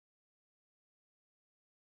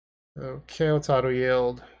 Okay, let's auto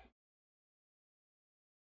yield.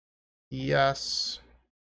 Yes.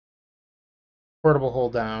 Portable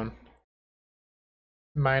hold down.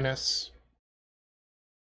 Minus.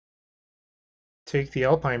 Take the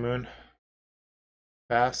Alpine Moon.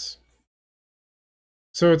 Pass.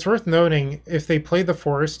 So it's worth noting, if they play the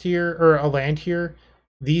forest here, or a land here,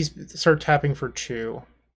 these start tapping for 2.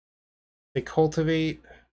 They cultivate.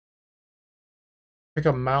 Pick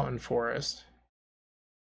up Mountain Forest.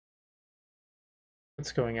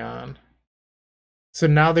 What's going on? So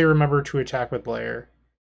now they remember to attack with Lair.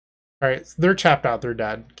 Alright, so they're tapped out, they're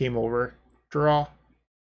dead. Game over. Draw.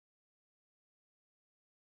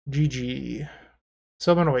 GG.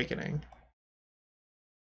 Sylvan Awakening.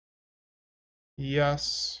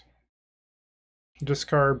 Yes.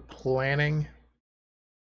 Discard Planning.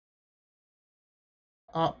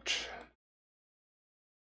 Opt.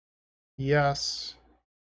 Yes.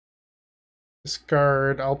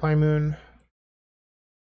 Discard Alpine Moon.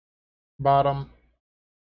 Bottom.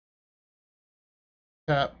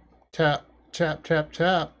 Tap, tap, tap, tap,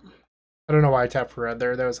 tap. I don't know why I tapped for red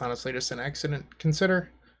there. That was honestly just an accident. Consider.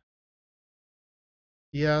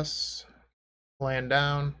 Yes. Land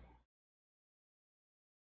down.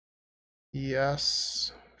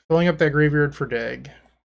 Yes. Filling up that graveyard for dig.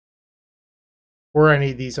 Or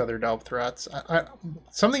any of these other delve threats.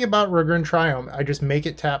 Something about Regrin Triumph. I just make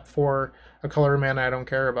it tap for a color mana I don't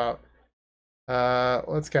care about.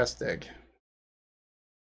 Let's cast dig.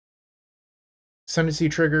 Ascendancy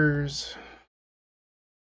triggers.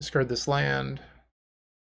 Discard this land.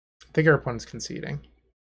 I think our opponent's conceding.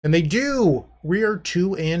 And they do! We are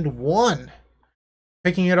 2-1.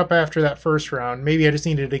 Picking it up after that first round. Maybe I just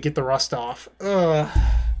needed to get the rust off. Ugh.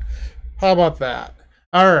 How about that?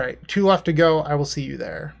 Alright, 2 left to go. I will see you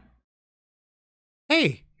there.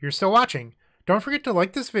 Hey, you're still watching. Don't forget to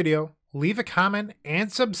like this video, leave a comment,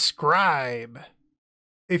 and subscribe.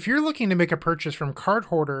 If you're looking to make a purchase from Card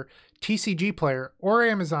Hoarder, TCG Player, or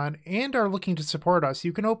Amazon, and are looking to support us,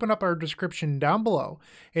 you can open up our description down below,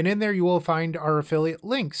 and in there you will find our affiliate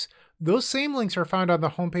links. Those same links are found on the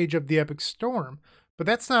homepage of the Epic Storm. But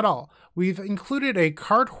that's not all. We've included a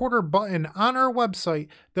Card Hoarder button on our website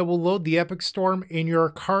that will load the Epic Storm in your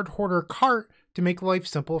Card Hoarder cart to make life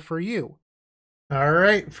simple for you.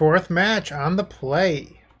 Alright, 4th match on the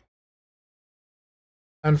play.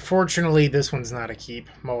 Unfortunately, this one's not a keep.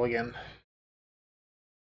 Mulligan.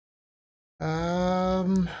 I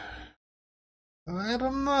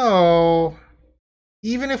don't know.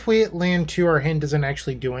 Even if we hit land 2, our hand doesn't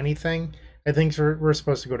actually do anything. I think we're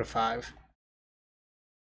supposed to go to 5.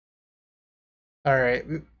 Alright,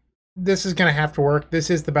 this is going to have to work. This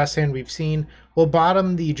is the best hand we've seen. We'll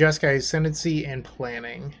bottom the Jeskai Ascendancy and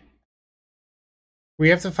Planning. We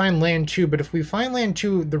have to find land 2, but if we find land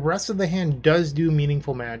 2, the rest of the hand does do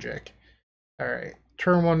meaningful magic. Alright,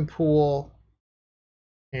 turn 1 pool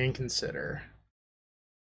and consider.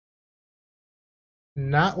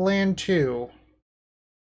 Not land 2.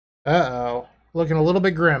 Uh-oh, looking a little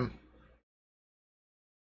bit grim.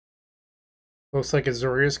 Looks like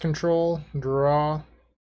Azorius control. Draw.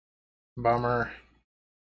 Bummer.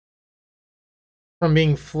 From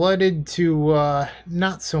being flooded to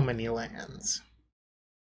not so many lands.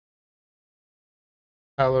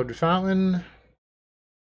 Hallowed Fountain.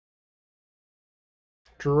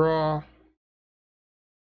 Draw.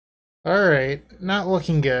 Alright, not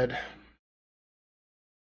looking good.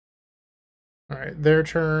 Alright, their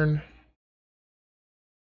turn.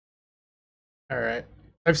 Alright.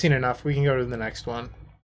 I've seen enough. We can go to the next one.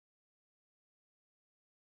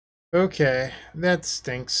 Okay, that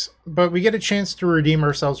stinks. But we get a chance to redeem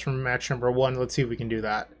ourselves from match number 1. Let's see if we can do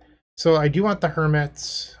that. So I do want the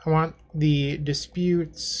Hermits. I want the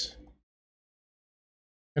Disputes.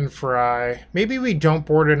 And Fry. Maybe we don't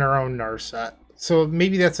board in our own Narset. So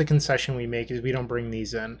maybe that's a concession we make, is we don't bring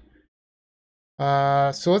these in.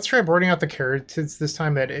 So let's try boarding out the Caryatids this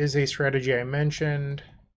time. That is a strategy I mentioned.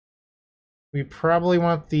 We probably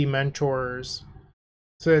want the Mentors.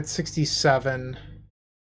 So that's 67.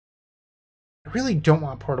 I really don't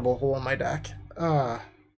want Portable Hole in my deck.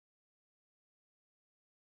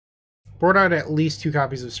 Board out at least 2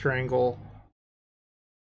 copies of Strangle.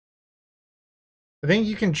 I think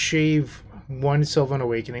you can shave 1 Sylvan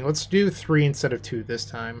Awakening. Let's do 3 instead of 2 this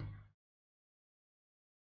time.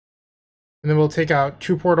 And then we'll take out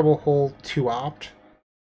 2 Portable Hole, 2 Opt.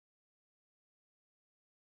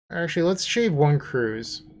 Actually, let's shave 1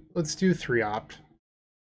 Cruise. Let's do 3 Opt.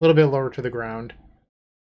 little bit lower to the ground.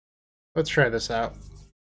 Let's try this out.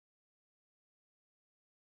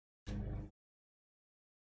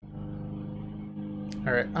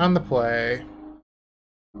 Alright, on the play.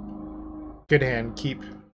 Good hand, keep.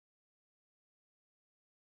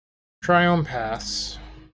 Triumph pass.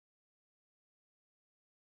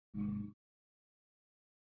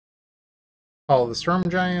 Follow the Storm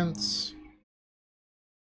Giants.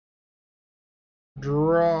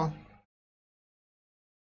 Draw.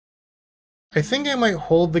 I think I might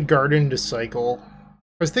hold the Garden to cycle. I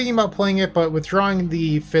was thinking about playing it, but withdrawing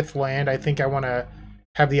the 5th land, I think I want to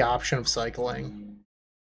have the option of cycling.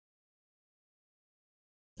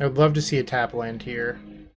 I would love to see a tap land here.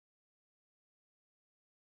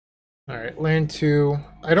 Alright, land 2.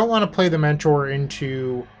 I don't want to play the Mentor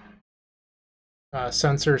into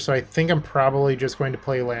Censor, so I think I'm probably just going to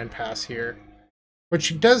play land pass here.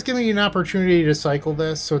 Which does give me an opportunity to cycle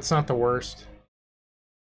this, so it's not the worst.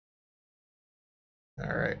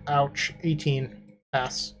 Alright, ouch. 18.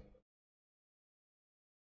 Pass.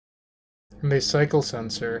 And they cycle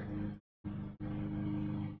Censor.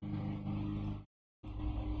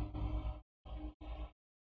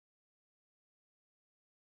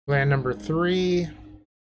 Land number 3.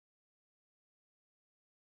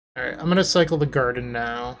 Alright, I'm going to cycle the Garden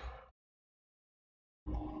now.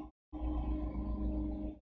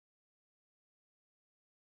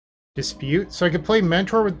 Dispute? So I could play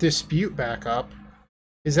Mentor with Dispute back up.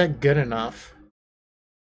 Is that good enough?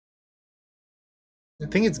 I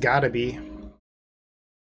think it's gotta be.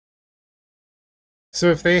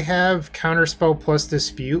 So if they have Counterspell plus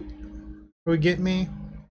Dispute, it would get me.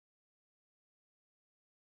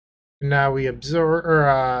 And now we absorb,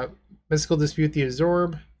 or Mystical Dispute the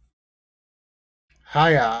Absorb.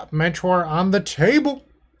 Hiya, Mentor on the table!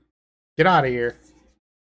 Get out of here.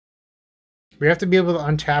 We have to be able to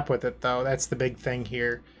untap with it, though. That's the big thing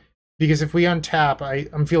here. Because if we untap,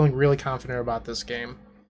 I'm feeling really confident about this game.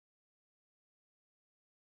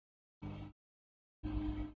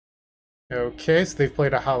 Okay, so they've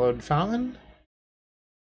played a Hallowed Fountain.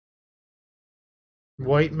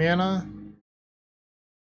 White mana.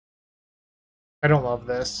 I don't love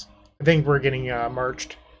this. I think we're getting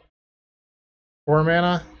marched. 4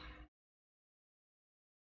 mana.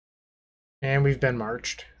 And we've been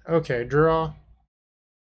marched. Okay, draw.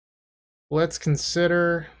 Let's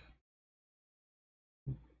consider...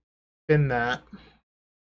 Bin that.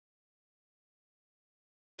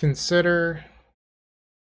 Consider...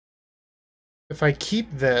 If I keep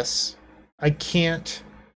this, I can't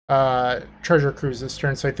Treasure Cruise this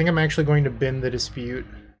turn, so I think I'm actually going to bin the Dispute.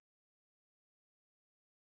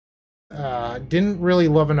 Didn't really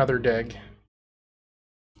love another dig.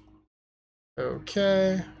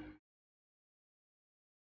 Okay.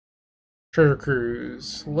 Treasure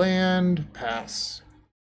Cruise. Land. Pass.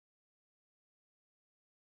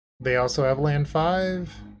 They also have land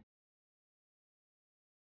 5.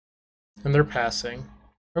 And they're passing.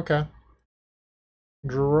 Okay.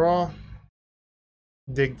 Draw.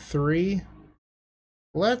 Dig 3.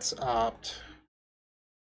 Let's opt.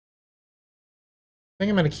 I think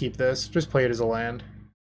I'm going to keep this. Just play it as a land.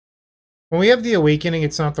 When we have the Awakening,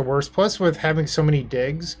 it's not the worst. Plus, with having so many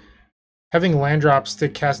digs, having land drops to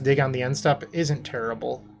cast dig on the end step isn't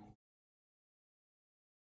terrible.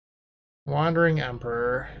 Wandering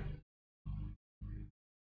Emperor.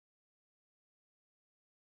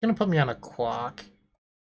 Gonna put me on a clock.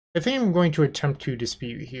 I think I'm going to attempt to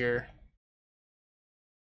dispute here.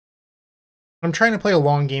 I'm trying to play a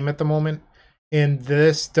long game at the moment, and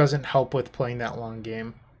this doesn't help with playing that long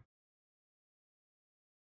game.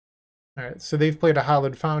 Alright, so they've played a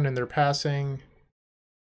Hallowed Fountain and they're passing.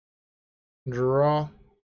 Draw.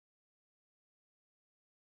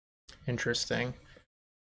 Interesting.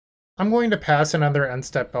 I'm going to pass and on their end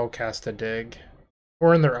step I'll cast a dig.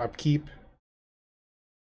 Or in their upkeep.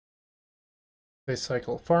 They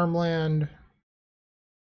cycle farmland.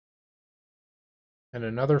 And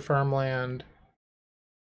another farmland.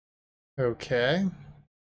 Okay.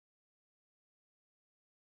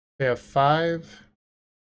 They have 5.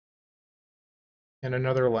 And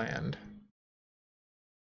another land.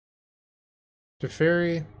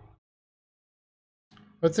 Teferi.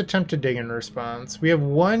 Let's attempt to dig in response. We have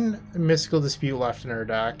 1 Mystical Dispute left in our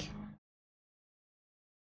deck.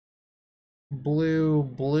 Blue,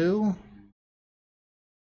 blue.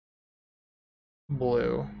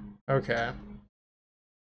 Blue. Okay.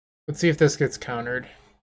 Let's see if this gets countered.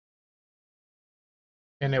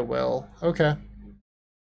 And it will. Okay.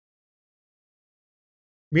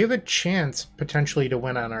 We have a chance, potentially, to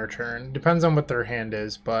win on our turn. Depends on what their hand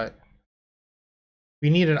is, but... We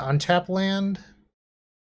need an untap land.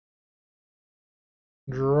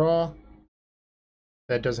 Draw.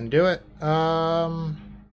 That doesn't do it. I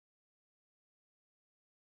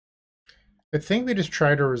think we just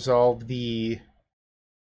try to resolve the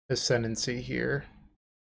Ascendancy here.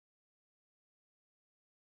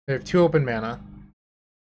 They have 2 open mana.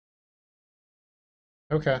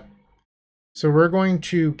 Okay. So we're going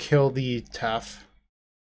to kill the Tef.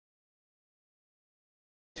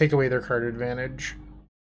 Take away their card advantage.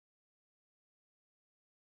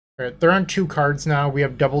 Alright, they're on 2 cards now. We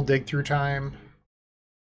have double dig through time.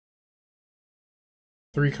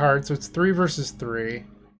 3 cards, so it's 3 versus 3.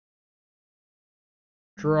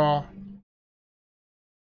 Draw.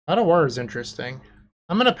 Out of War is interesting.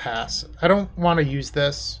 I'm gonna pass. I don't want to use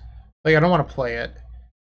this. Like, I don't want to play it.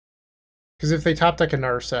 Because if they top deck a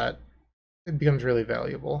Narset, it becomes really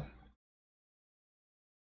valuable.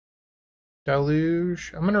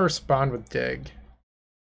 Deluge. I'm gonna respond with Dig.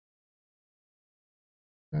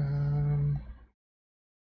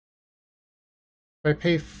 If I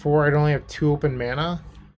pay 4, I'd only have 2 open mana.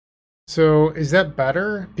 So is that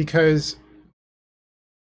better? Because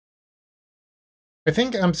I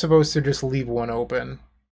think I'm supposed to just leave 1 open.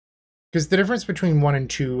 Because the difference between 1 and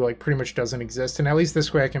 2 like pretty much doesn't exist, and at least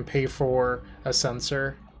this way I can pay for a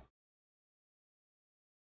Censor.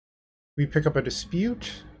 We pick up a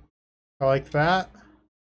Dispute. I like that.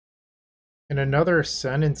 And another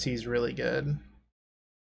Ascendancy is really good.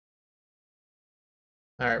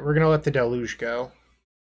 Alright, we're going to let the Deluge go.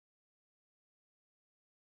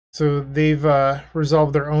 So they've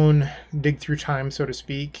resolved their own dig through time, so to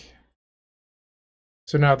speak.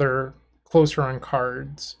 So now they're closer on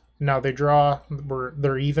cards. Now they draw,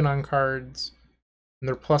 they're even on cards, and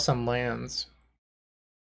they're plus on lands.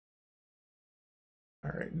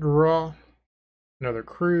 Alright, draw. Another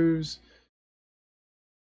cruise.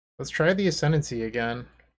 Let's try the Ascendancy again.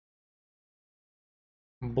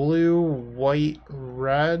 Blue, white,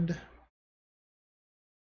 red.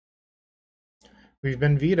 We've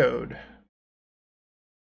been vetoed. I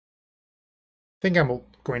think I'm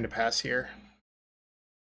going to pass here.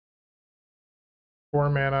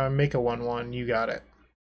 4 mana, make a 1/1, you got it.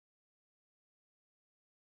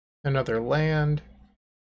 Another land.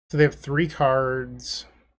 So they have 3 cards.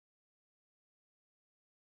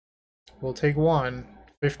 We'll take 1,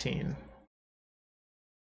 15.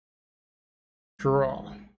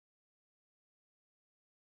 Draw.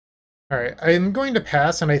 Alright, I'm going to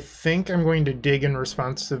pass, and I think I'm going to dig in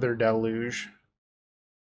response to their Deluge.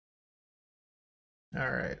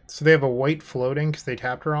 Alright, so they have a white floating because they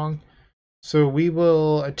tapped wrong. So we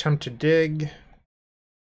will attempt to dig.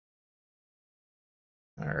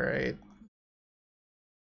 Alright.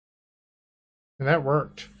 And that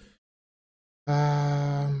worked.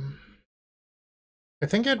 I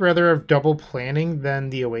think I'd rather have double planning than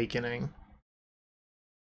the Awakening.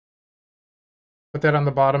 Put that on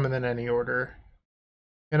the bottom and then any order.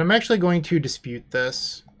 And I'm actually going to dispute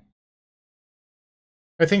this.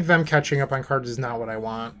 I think them catching up on cards is not what I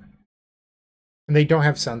want. And they don't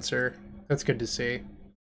have Censor. That's good to see.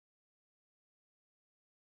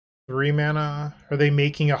 3 mana. Are they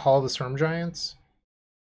making a Hall of the Storm Giants?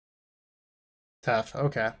 Tough.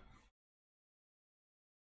 Okay.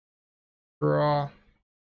 Draw.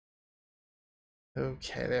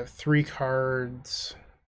 Okay, they have 3 cards.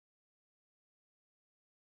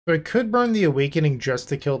 So I could burn the Awakening just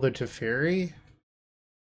to kill the Teferi.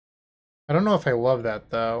 I don't know if I love that,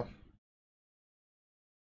 though.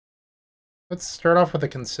 Let's start off with a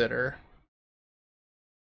Consider.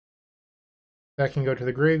 That can go to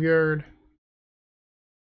the graveyard.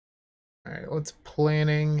 Alright, let's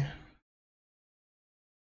planning.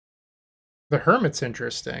 The Hermit's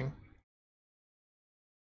interesting.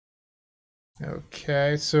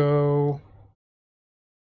 Okay, so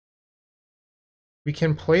we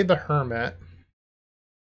can play the Hermit.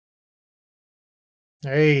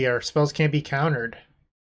 Hey, our spells can't be countered.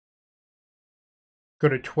 Go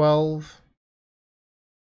to 12.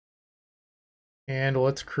 And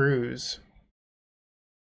let's cruise.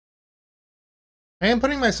 I am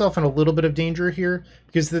putting myself in a little bit of danger here,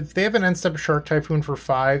 because if they have an end-step Shark Typhoon for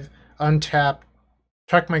 5, untap,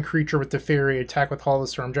 tuck my creature with the Fairy, attack with Hall of the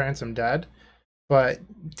Storm Giants, I'm dead. But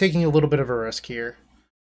taking a little bit of a risk here.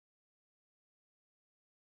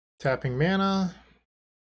 Tapping mana.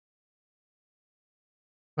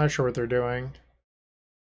 Not sure what they're doing.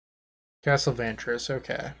 Castle Vantress,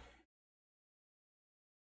 okay.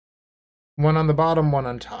 1 on the bottom, 1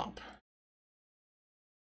 on top.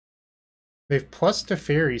 They've plus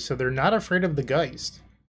Teferi, so they're not afraid of the Geist.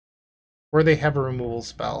 Or they have a removal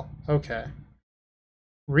spell. Okay.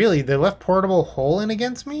 Really? They left Portable Hole in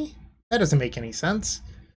against me? That doesn't make any sense.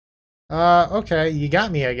 Okay, you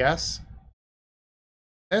got me, I guess.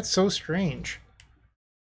 That's so strange.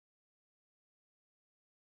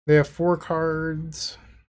 They have 4 cards.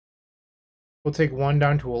 We'll take 1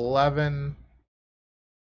 down to 11.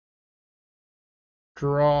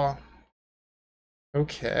 Draw.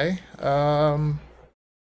 Okay.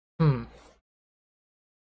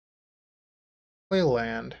 Play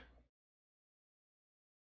land.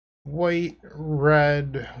 White,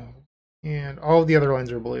 red, and all of the other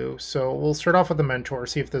lands are blue. So we'll start off with the Mentor,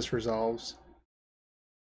 see if this resolves.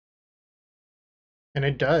 And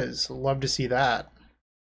it does. Love to see that.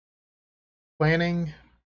 Planning.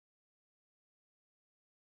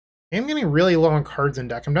 I'm getting really low on cards in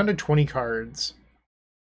deck. I'm down to 20 cards.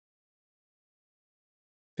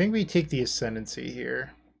 I think we take the Ascendancy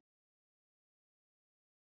here.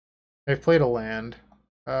 I've played a land.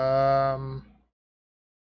 Let's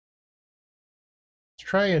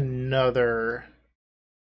try another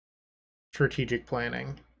strategic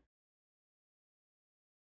planning.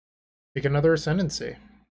 Take another Ascendancy.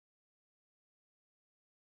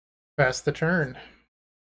 Pass the turn.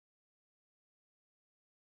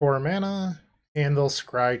 4 mana, and they'll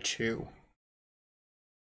scry 2.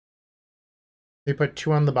 They put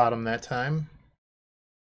 2 on the bottom that time.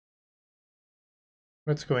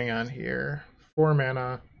 What's going on here? 4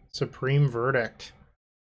 mana, Supreme Verdict.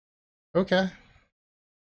 Okay.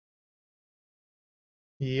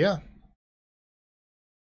 Yeah.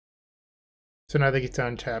 So now they get to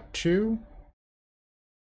untap 2.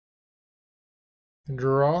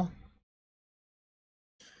 Draw.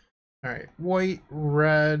 Alright, white,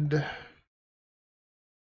 red.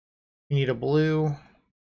 You need a blue.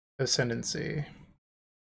 Ascendancy.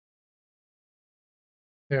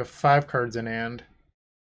 They have 5 cards in hand.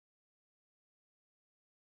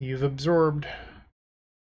 You've absorbed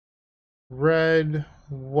red,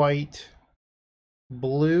 white,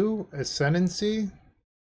 blue, Ascendancy,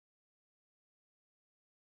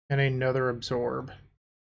 and another absorb.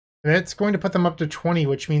 And that's going to put them up to 20,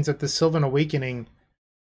 which means that the Sylvan Awakening,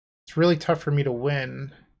 it's really tough for me to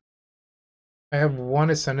win. I have 1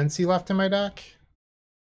 Ascendancy left in my deck.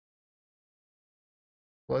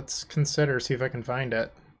 Let's consider, see if I can find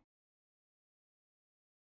it.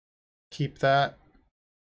 Keep that.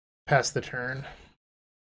 Pass the turn.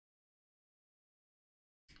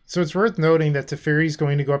 So it's worth noting that Teferi's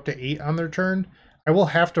going to go up to 8 on their turn. I will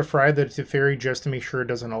have to fry the Teferi just to make sure it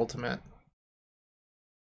doesn't ultimate.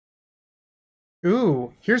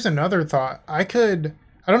 Ooh, here's another thought. I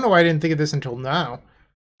don't know why I didn't think of this until now.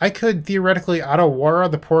 I could theoretically Otawara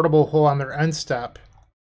the portable hole on their end step.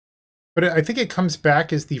 But I think it comes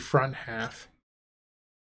back as the front half.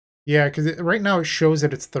 Yeah, because right now it shows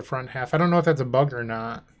that it's the front half. I don't know if that's a bug or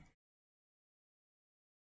not.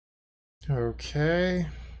 Okay.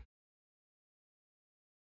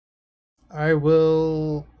 I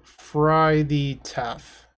will fry the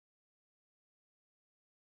Tef.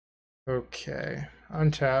 Okay.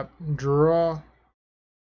 Untap. Draw.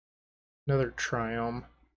 Another Triumph.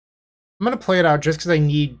 I'm going to play it out just because I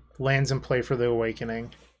need lands in play for the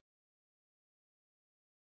Awakening.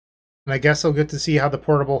 And I guess I'll get to see how the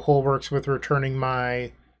portable hole works with returning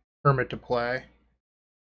my Hermit to play.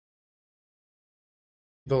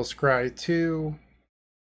 They'll scry 2.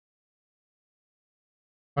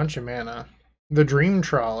 Bunch of mana. The Dream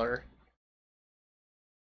Trawler.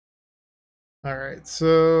 Alright,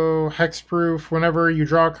 so Hexproof. Whenever you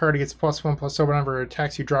draw a card, it gets +1/+0. Whenever it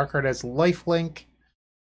attacks, you draw a card as lifelink.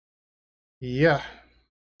 Yeah,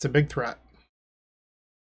 it's a big threat.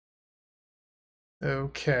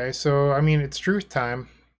 Okay, so I mean, it's truth time.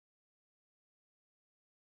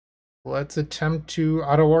 Let's attempt to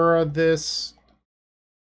Otawara this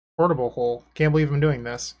portable hole. Can't believe I'm doing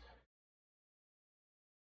this.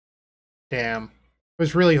 Damn. I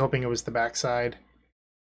was really hoping it was the backside.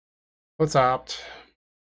 Let's opt.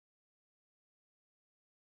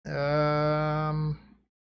 Don't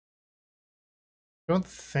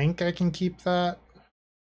think I can keep that.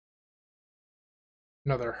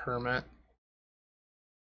 Another Hermit.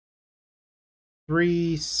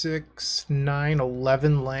 3, 6, 9,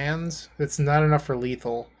 11 lands. That's not enough for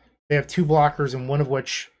lethal. They have 2 blockers, and one of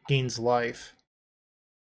which gains life.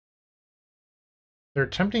 They're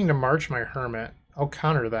attempting to march my Hermit. I'll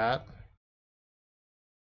counter that.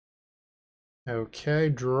 Okay,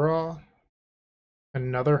 draw.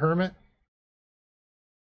 Another Hermit.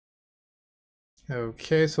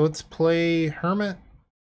 Okay, so let's play Hermit.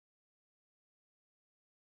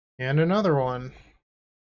 And another one.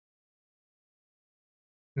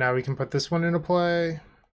 Now we can put this one into play.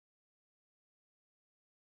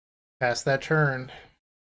 Pass that turn.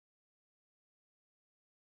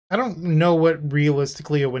 I don't know what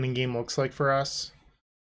realistically a winning game looks like for us.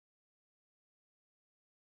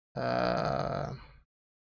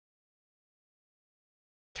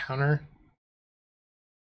 Counter.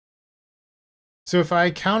 So if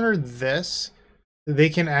I counter this, they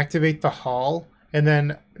can activate the Hall and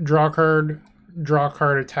then draw a card,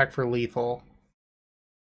 attack for lethal.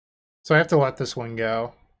 So I have to let this one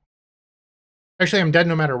go. Actually, I'm dead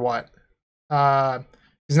no matter what. Because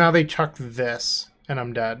now they chucked this, and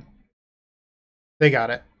I'm dead. They got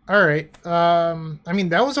it. All right. I mean,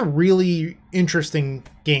 that was a really interesting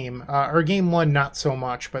game. Our game one, not so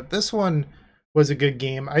much, but this one was a good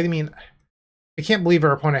game. I mean, I can't believe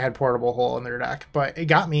our opponent had Portable Hole in their deck, but it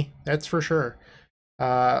got me. That's for sure.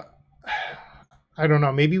 I don't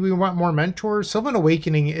know. Maybe we want more mentors. Sylvan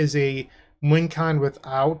Awakening is a win con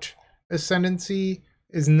without Ascendancy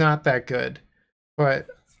is not that good, but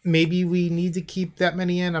maybe we need to keep that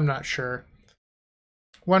many in. I'm not sure.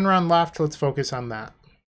 One round left. Let's focus on that.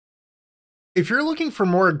 If you're looking for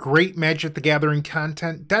more great Magic the Gathering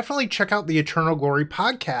content, definitely check out the Eternal Glory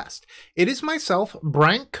podcast. It is myself,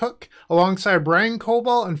 Bryant Cook, alongside Brian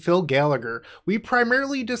Koval and Phil Gallagher. We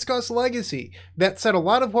primarily discuss Legacy. That said, a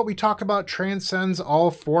lot of what we talk about transcends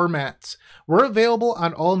all formats. We're available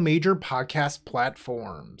on all major podcast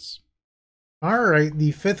platforms. Alright,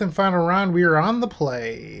 the fifth and final round, we are on the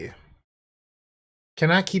play.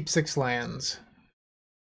 Cannot keep 6 lands.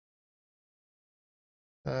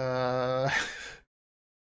 It's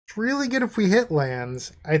really good if we hit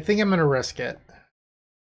lands. I think I'm going to risk it.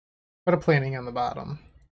 Put a planning on the bottom.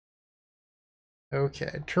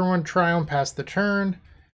 Okay, turn 1 Triumph, pass the turn.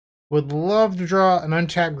 Would love to draw an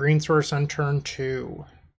untapped green source on turn 2.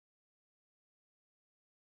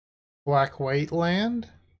 Black-white land.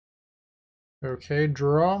 Okay,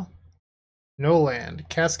 draw. No land.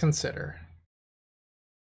 Cast Consider.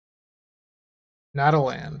 Not a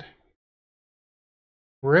land.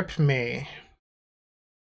 Rip me.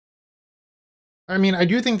 I mean, I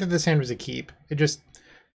do think that this hand was a keep. It just...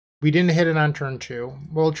 we didn't hit it on turn 2.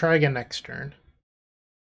 We'll try again next turn.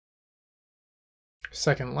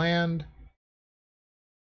 Second land.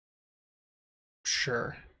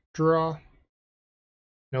 Sure. Draw.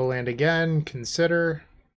 No land again. Consider.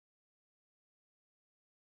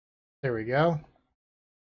 There we go.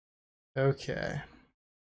 Okay.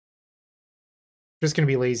 Just going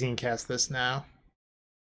to be lazy and cast this now.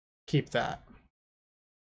 Keep that.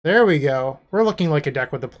 There we go. We're looking like a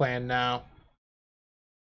deck with a plan now.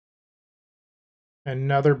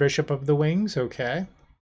 Another Bishop of the Wings. Okay.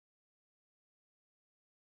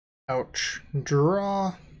 Ouch.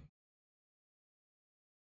 Draw.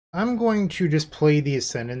 I'm going to just play the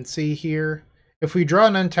Ascendancy here. If we draw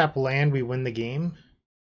an untapped land, we win the game.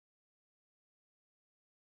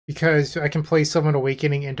 Because I can play Sylvan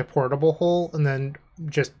Awakening into Portable Hole and then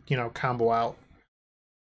just, you know, combo out.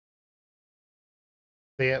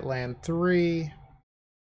 They at land 3.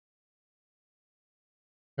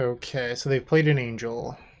 Okay, so they've played an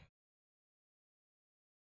Angel.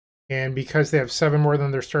 And because they have 7 more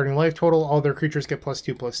than their starting life total, all their creatures get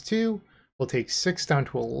 +2/+2. We'll take 6 down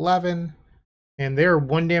to 11. And they're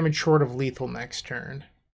 1 damage short of lethal next turn.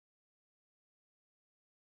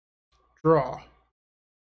 Draw.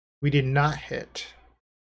 We did not hit.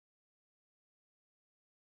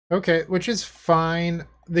 Okay, which is fine.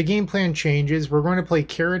 The game plan changes. We're going to play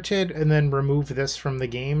Caryatid and then remove this from the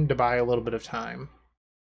game to buy a little bit of time.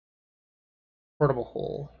 Portable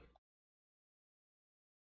Hole.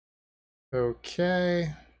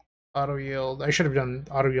 Okay. Auto yield. I should have done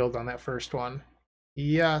auto yield on that first one.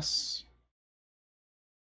 Yes.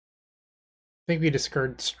 I think we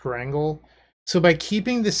discard Strangle. So by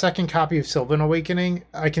keeping the second copy of Sylvan Awakening,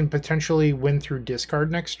 I can potentially win through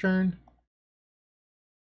discard next turn.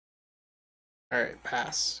 Alright,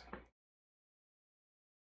 pass.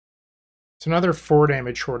 It's another 4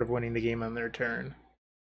 damage short of winning the game on their turn.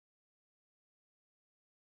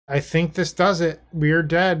 I think this does it. We're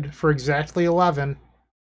dead for exactly 11.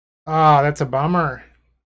 Ah, that's a bummer.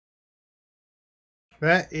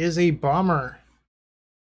 That is a bummer.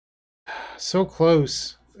 So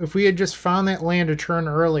close. If we had just found that land a turn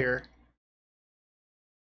earlier.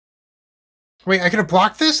 Wait, I could have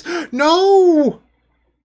blocked this? No!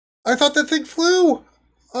 I thought that thing flew!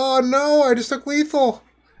 Oh no, I just took lethal.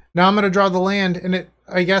 Now I'm going to draw the land, and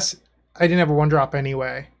I guess I didn't have a 1-drop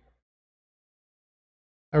anyway.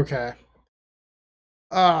 Okay.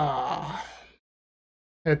 Ah.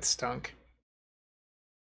 It stunk.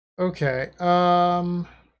 Okay,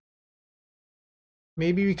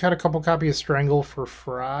 maybe we cut a couple copies of Strangle for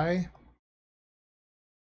Fry.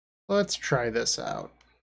 Let's try this out.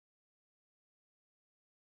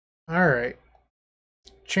 Alright.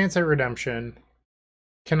 Chance at Redemption.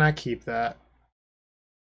 Cannot keep that.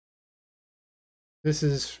 This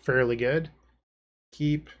is fairly good.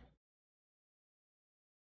 Keep.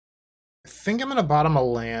 I think I'm going to bottom a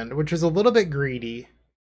land, which is a little bit greedy.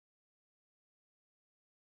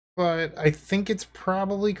 But I think it's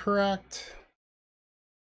probably correct.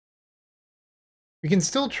 We can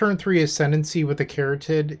still turn 3 Ascendancy with a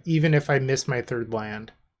Caryatid, even if I miss my third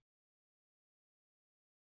land.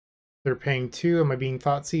 They're paying 2. Am I being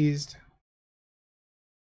thought seized?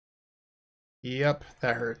 Yep,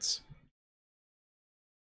 that hurts.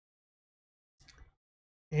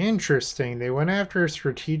 Interesting. They went after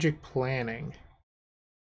strategic planning.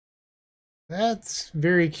 That's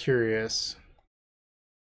very curious.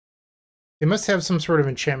 They must have some sort of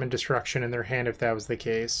enchantment destruction in their hand if that was the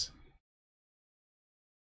case.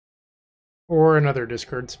 Or another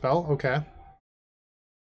discard spell. Okay.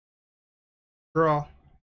 Draw.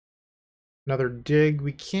 Another dig.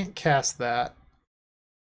 We can't cast that.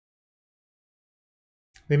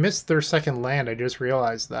 They missed their second land. I just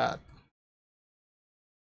realized that.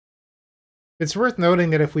 It's worth noting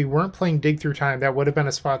that if we weren't playing Dig Through Time, that would have been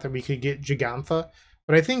a spot that we could get Gigantha.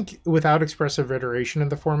 But I think without Expressive Iteration in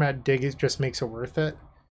the format, Dig just makes it worth it.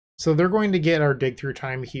 So they're going to get our Dig Through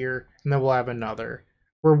Time here, and then we'll have another.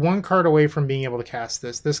 We're 1 card away from being able to cast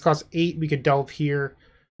this. This costs 8. We could delve here.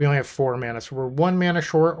 We only have 4 mana, so we're 1 mana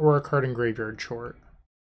short or a card in graveyard short.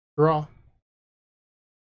 Draw.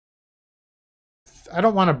 I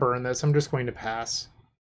don't want to burn this. I'm just going to pass.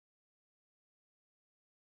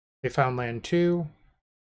 They found land 2.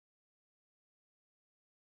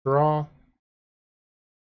 Draw.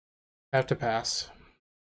 Have to pass.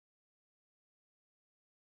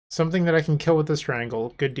 Something that I can kill with the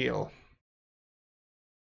Strangle. Good deal.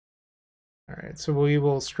 Alright, so we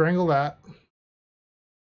will strangle that.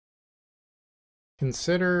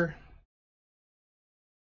 Consider.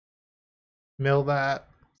 Mill that.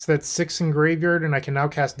 So that's 6 in graveyard, and I can now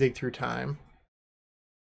cast Dig Through Time.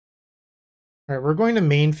 Alright, we're going to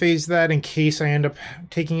main phase that in case I end up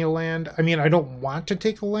taking a land. I mean, I don't want to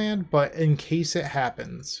take a land, but in case it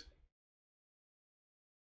happens.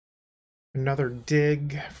 Another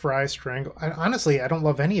dig, fry, strangle. Honestly, I don't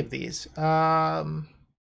love any of these.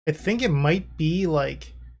 I think it might be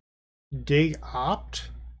like dig opt.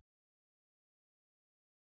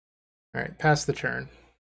 Alright, pass the turn.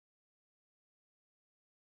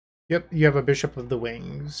 Yep, you have a Bishop of the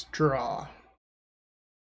Wings. Draw.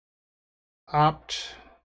 Opt.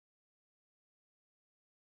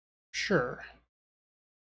 Sure.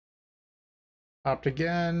 Opt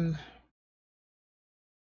again.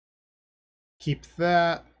 Keep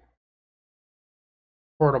that.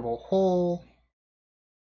 Portable hole.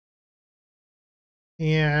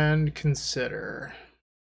 And consider.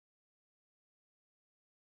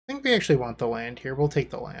 I think we actually want the land here. We'll take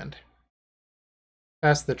the land.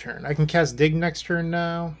 Pass the turn. I can cast Dig next turn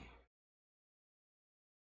now.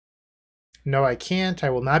 No, I can't. I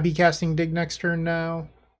will not be casting Dig next turn now.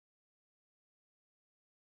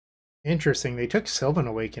 Interesting. They took Sylvan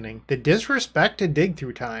Awakening. The disrespect to Dig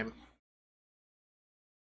Through Time.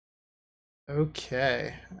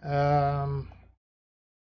 Okay. Alright.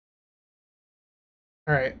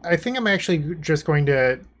 I think I'm actually just going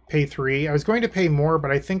to pay 3. I was going to pay more, but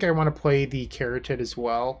I think I want to play the Caryatid as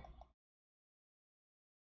well.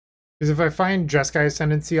 Because if I find Jeskai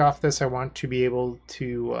Ascendancy off this, I want to be able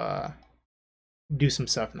to do some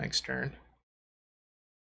stuff next turn.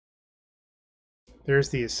 There's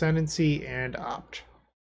the Ascendancy and opt.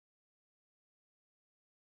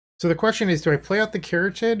 So the question is, do I play out the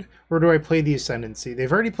Caryatid or do I play the Ascendancy?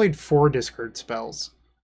 They've already played 4 discard spells.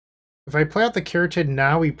 If I play out the Caryatid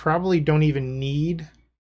now, we probably don't even need.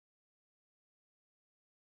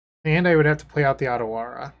 And I would have to play out the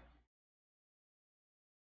Otawara.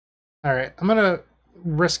 Alright, I'm going to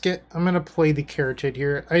risk it. I'm going to play the Caryatid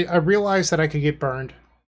here. I realize that I could get burned.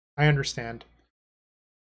 I understand.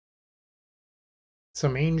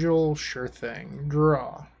 Some angel, sure thing.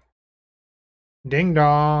 Draw. Ding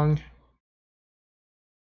dong.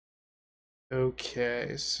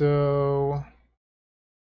 Okay, so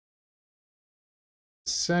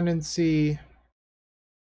Ascendancy.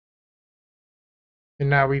 And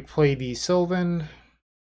now we play the Sylvan.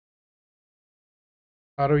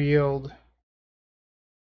 Auto yield.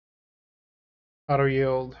 Auto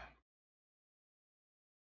yield.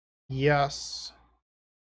 Yes.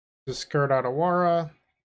 Discard Otawara.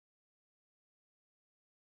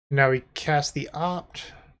 Now we cast the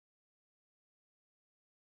opt.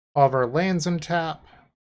 All of our lands untap.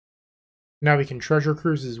 Now we can treasure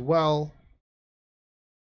cruise as well.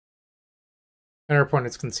 And our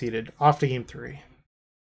opponent's conceded. Off to game 3.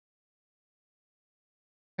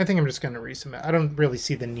 I think I'm just going to resubmit. I don't really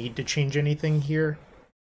see the need to change anything here.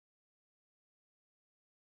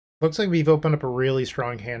 Looks like we've opened up a really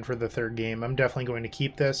strong hand for the third game. I'm definitely going to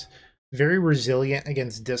keep this. Very resilient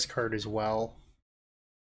against discard as well.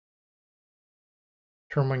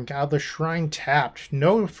 Turn 1, Godless Shrine tapped.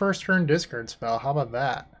 No first turn discard spell. How about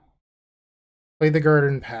that? Play the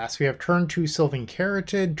Garden Pass. We have turn 2 Sylvan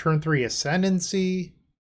Caryatid, turn 3 Ascendancy,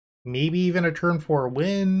 maybe even a turn 4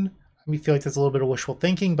 win. I feel like that's a little bit of wishful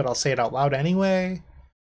thinking, but I'll say it out loud anyway.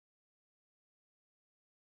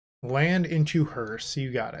 Land into Hearse.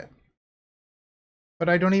 You got it. But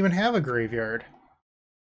I don't even have a graveyard.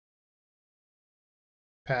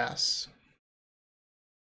 Pass.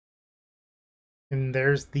 And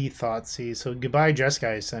there's the Thoughtseize. So goodbye,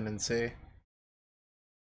 Jeskai Ascendancy.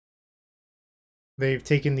 They've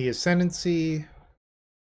taken the Ascendancy,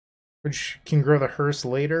 which can grow the Hearse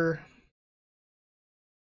later.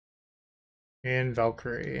 And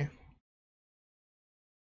Valkyrie.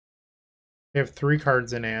 They have 3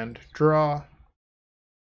 cards in hand. Draw.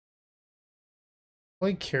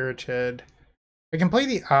 Play Caryatid. I can play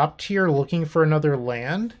the Opt here looking for another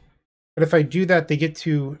land. But if I do that, they get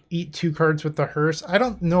to eat 2 cards with the Hearse. I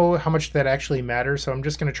don't know how much that actually matters, so I'm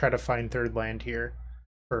just going to try to find third land here.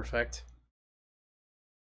 Perfect.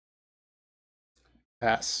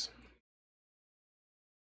 Pass.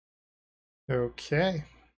 Okay.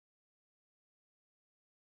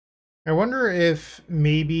 I wonder if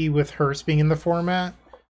maybe with Hearse being in the format,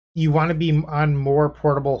 you want to be on more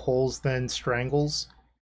portable holes than Strangles.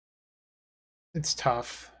 It's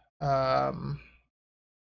tough. I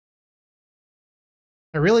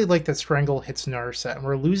really like that Strangle hits Narset, and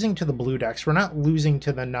we're losing to the blue decks. We're not losing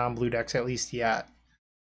to the non-blue decks, at least yet.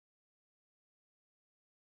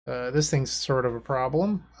 This thing's sort of a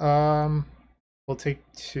problem. We'll take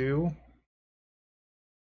 2.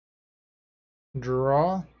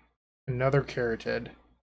 Draw. Another Caryatid.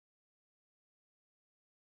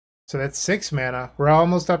 So that's 6 mana. We're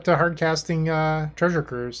almost up to hard casting Treasure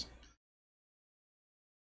Cruise.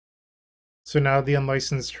 So now the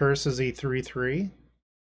Unlicensed Hearse is a 3/3.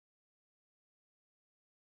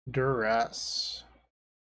 Duress.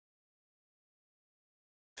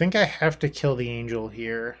 I think I have to kill the Angel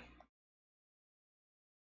here.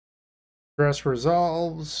 Duress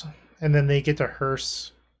resolves, and then they get to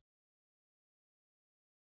Hearse.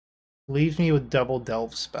 Leaves me with double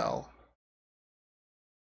Delve spell.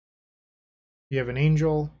 You have an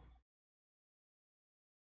Angel.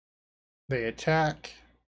 They attack.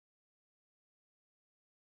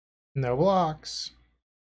 No blocks.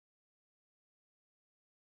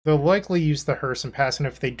 They'll likely use the Hearse and pass, and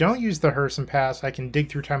if they don't use the Hearse and pass, I can dig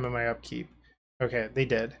through time in my upkeep. Okay, they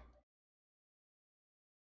did.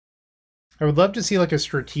 I would love to see like a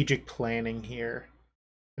strategic planning here.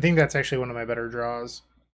 I think that's actually one of my better draws.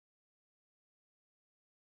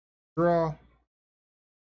 Draw.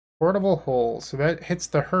 Portable Hole. So that hits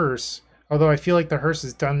the Hearse, although I feel like the Hearse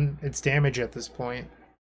has done its damage at this point.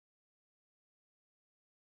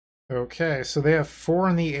 Okay, so they have 4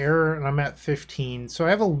 in the air, and I'm at 15. So I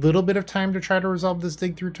have a little bit of time to try to resolve this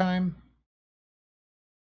dig through time.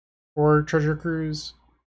 Or Treasure Cruise.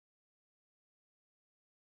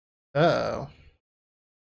 Uh-oh.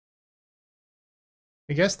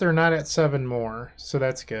 I guess they're not at 7 more, so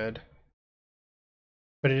that's good.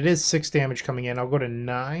 But it is 6 damage coming in. I'll go to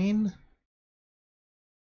 9. And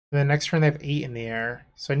the next turn they have 8 in the air.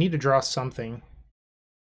 So I need to draw something.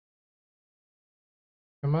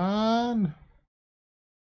 Come on.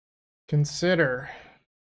 Consider. I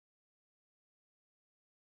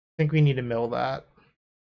think we need to mill that.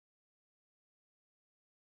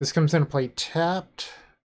 This comes into play tapped.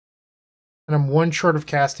 And I'm 1 short of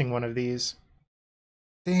casting one of these.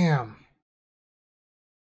 Damn.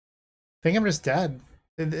 I think I'm just dead.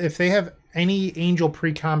 If they have any Angel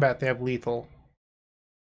pre-combat, they have lethal.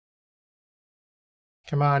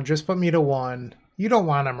 Come on, just put me to 1. You don't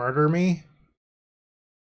want to murder me.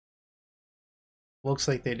 Looks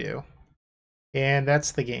like they do. And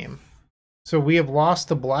that's the game. So we have lost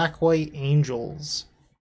to Black-White Angels.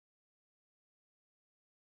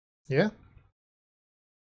 Yeah.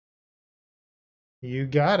 You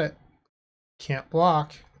got it. Can't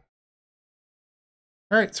block.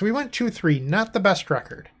 Alright, so we went 2-3. Not the best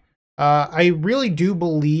record. I really do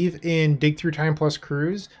believe in Dig Through Time plus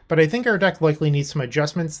Cruise, but I think our deck likely needs some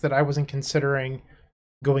adjustments that I wasn't considering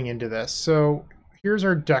going into this. So here's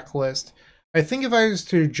our deck list. I think if I was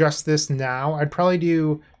to adjust this now, I'd probably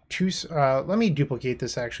do 2... let me duplicate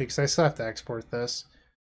this actually, because I still have to export this.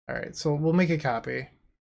 Alright, so we'll make a copy.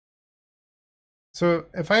 So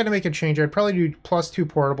if I had to make a change, I'd probably do +2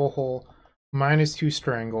 Portable Hole, -2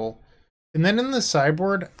 Strangle. And then in the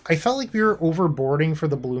sideboard, I felt like we were overboarding for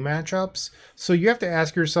the blue matchups. So you have to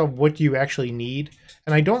ask yourself, what do you actually need?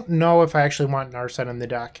 And I don't know if I actually want Narset in the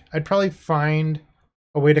deck. I'd probably find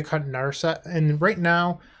a way to cut Narset. And right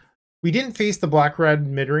now, we didn't face the black-red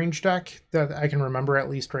mid-range deck that I can remember, at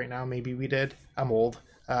least right now. Maybe we did. I'm old.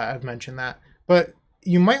 I've mentioned that. But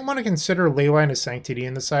you might want to consider Leyline of Sanctity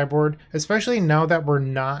in the sideboard, especially now that we're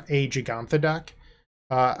not a Gigantha deck.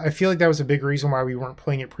 I feel like that was a big reason why we weren't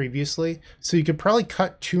playing it previously. So you could probably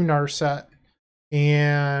cut 2 Narset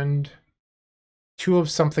and 2 of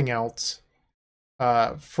something else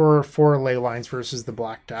for 4 ley lines versus the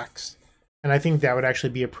black decks. And I think that would actually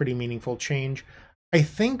be a pretty meaningful change. I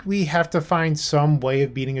think we have to find some way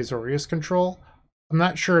of beating Azorius control. I'm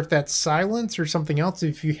not sure if that's silence or something else.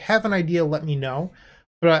 If you have an idea, let me know.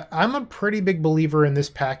 But I'm a pretty big believer in this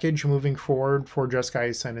package moving forward for Jeskai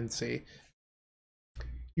Ascendancy.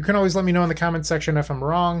 You can always let me know in the comments section if I'm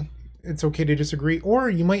wrong. It's okay to disagree, or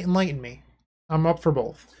you might enlighten me. I'm up for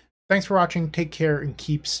both. Thanks for watching, take care, and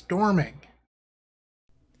keep storming.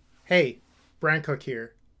 Hey, Bryant Cook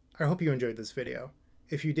here. I hope you enjoyed this video.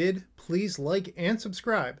 If you did, please like and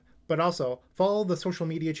subscribe, but also follow the social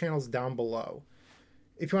media channels down below.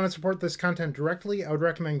 If you want to support this content directly, I would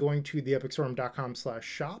recommend going to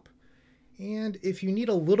theepicstorm.com/shop. And if you need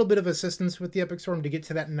a little bit of assistance with the Epic Storm to get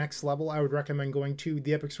to that next level, I would recommend going to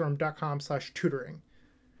theepicstorm.com/tutoring.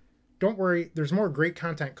 Don't worry, there's more great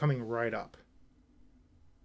content coming right up.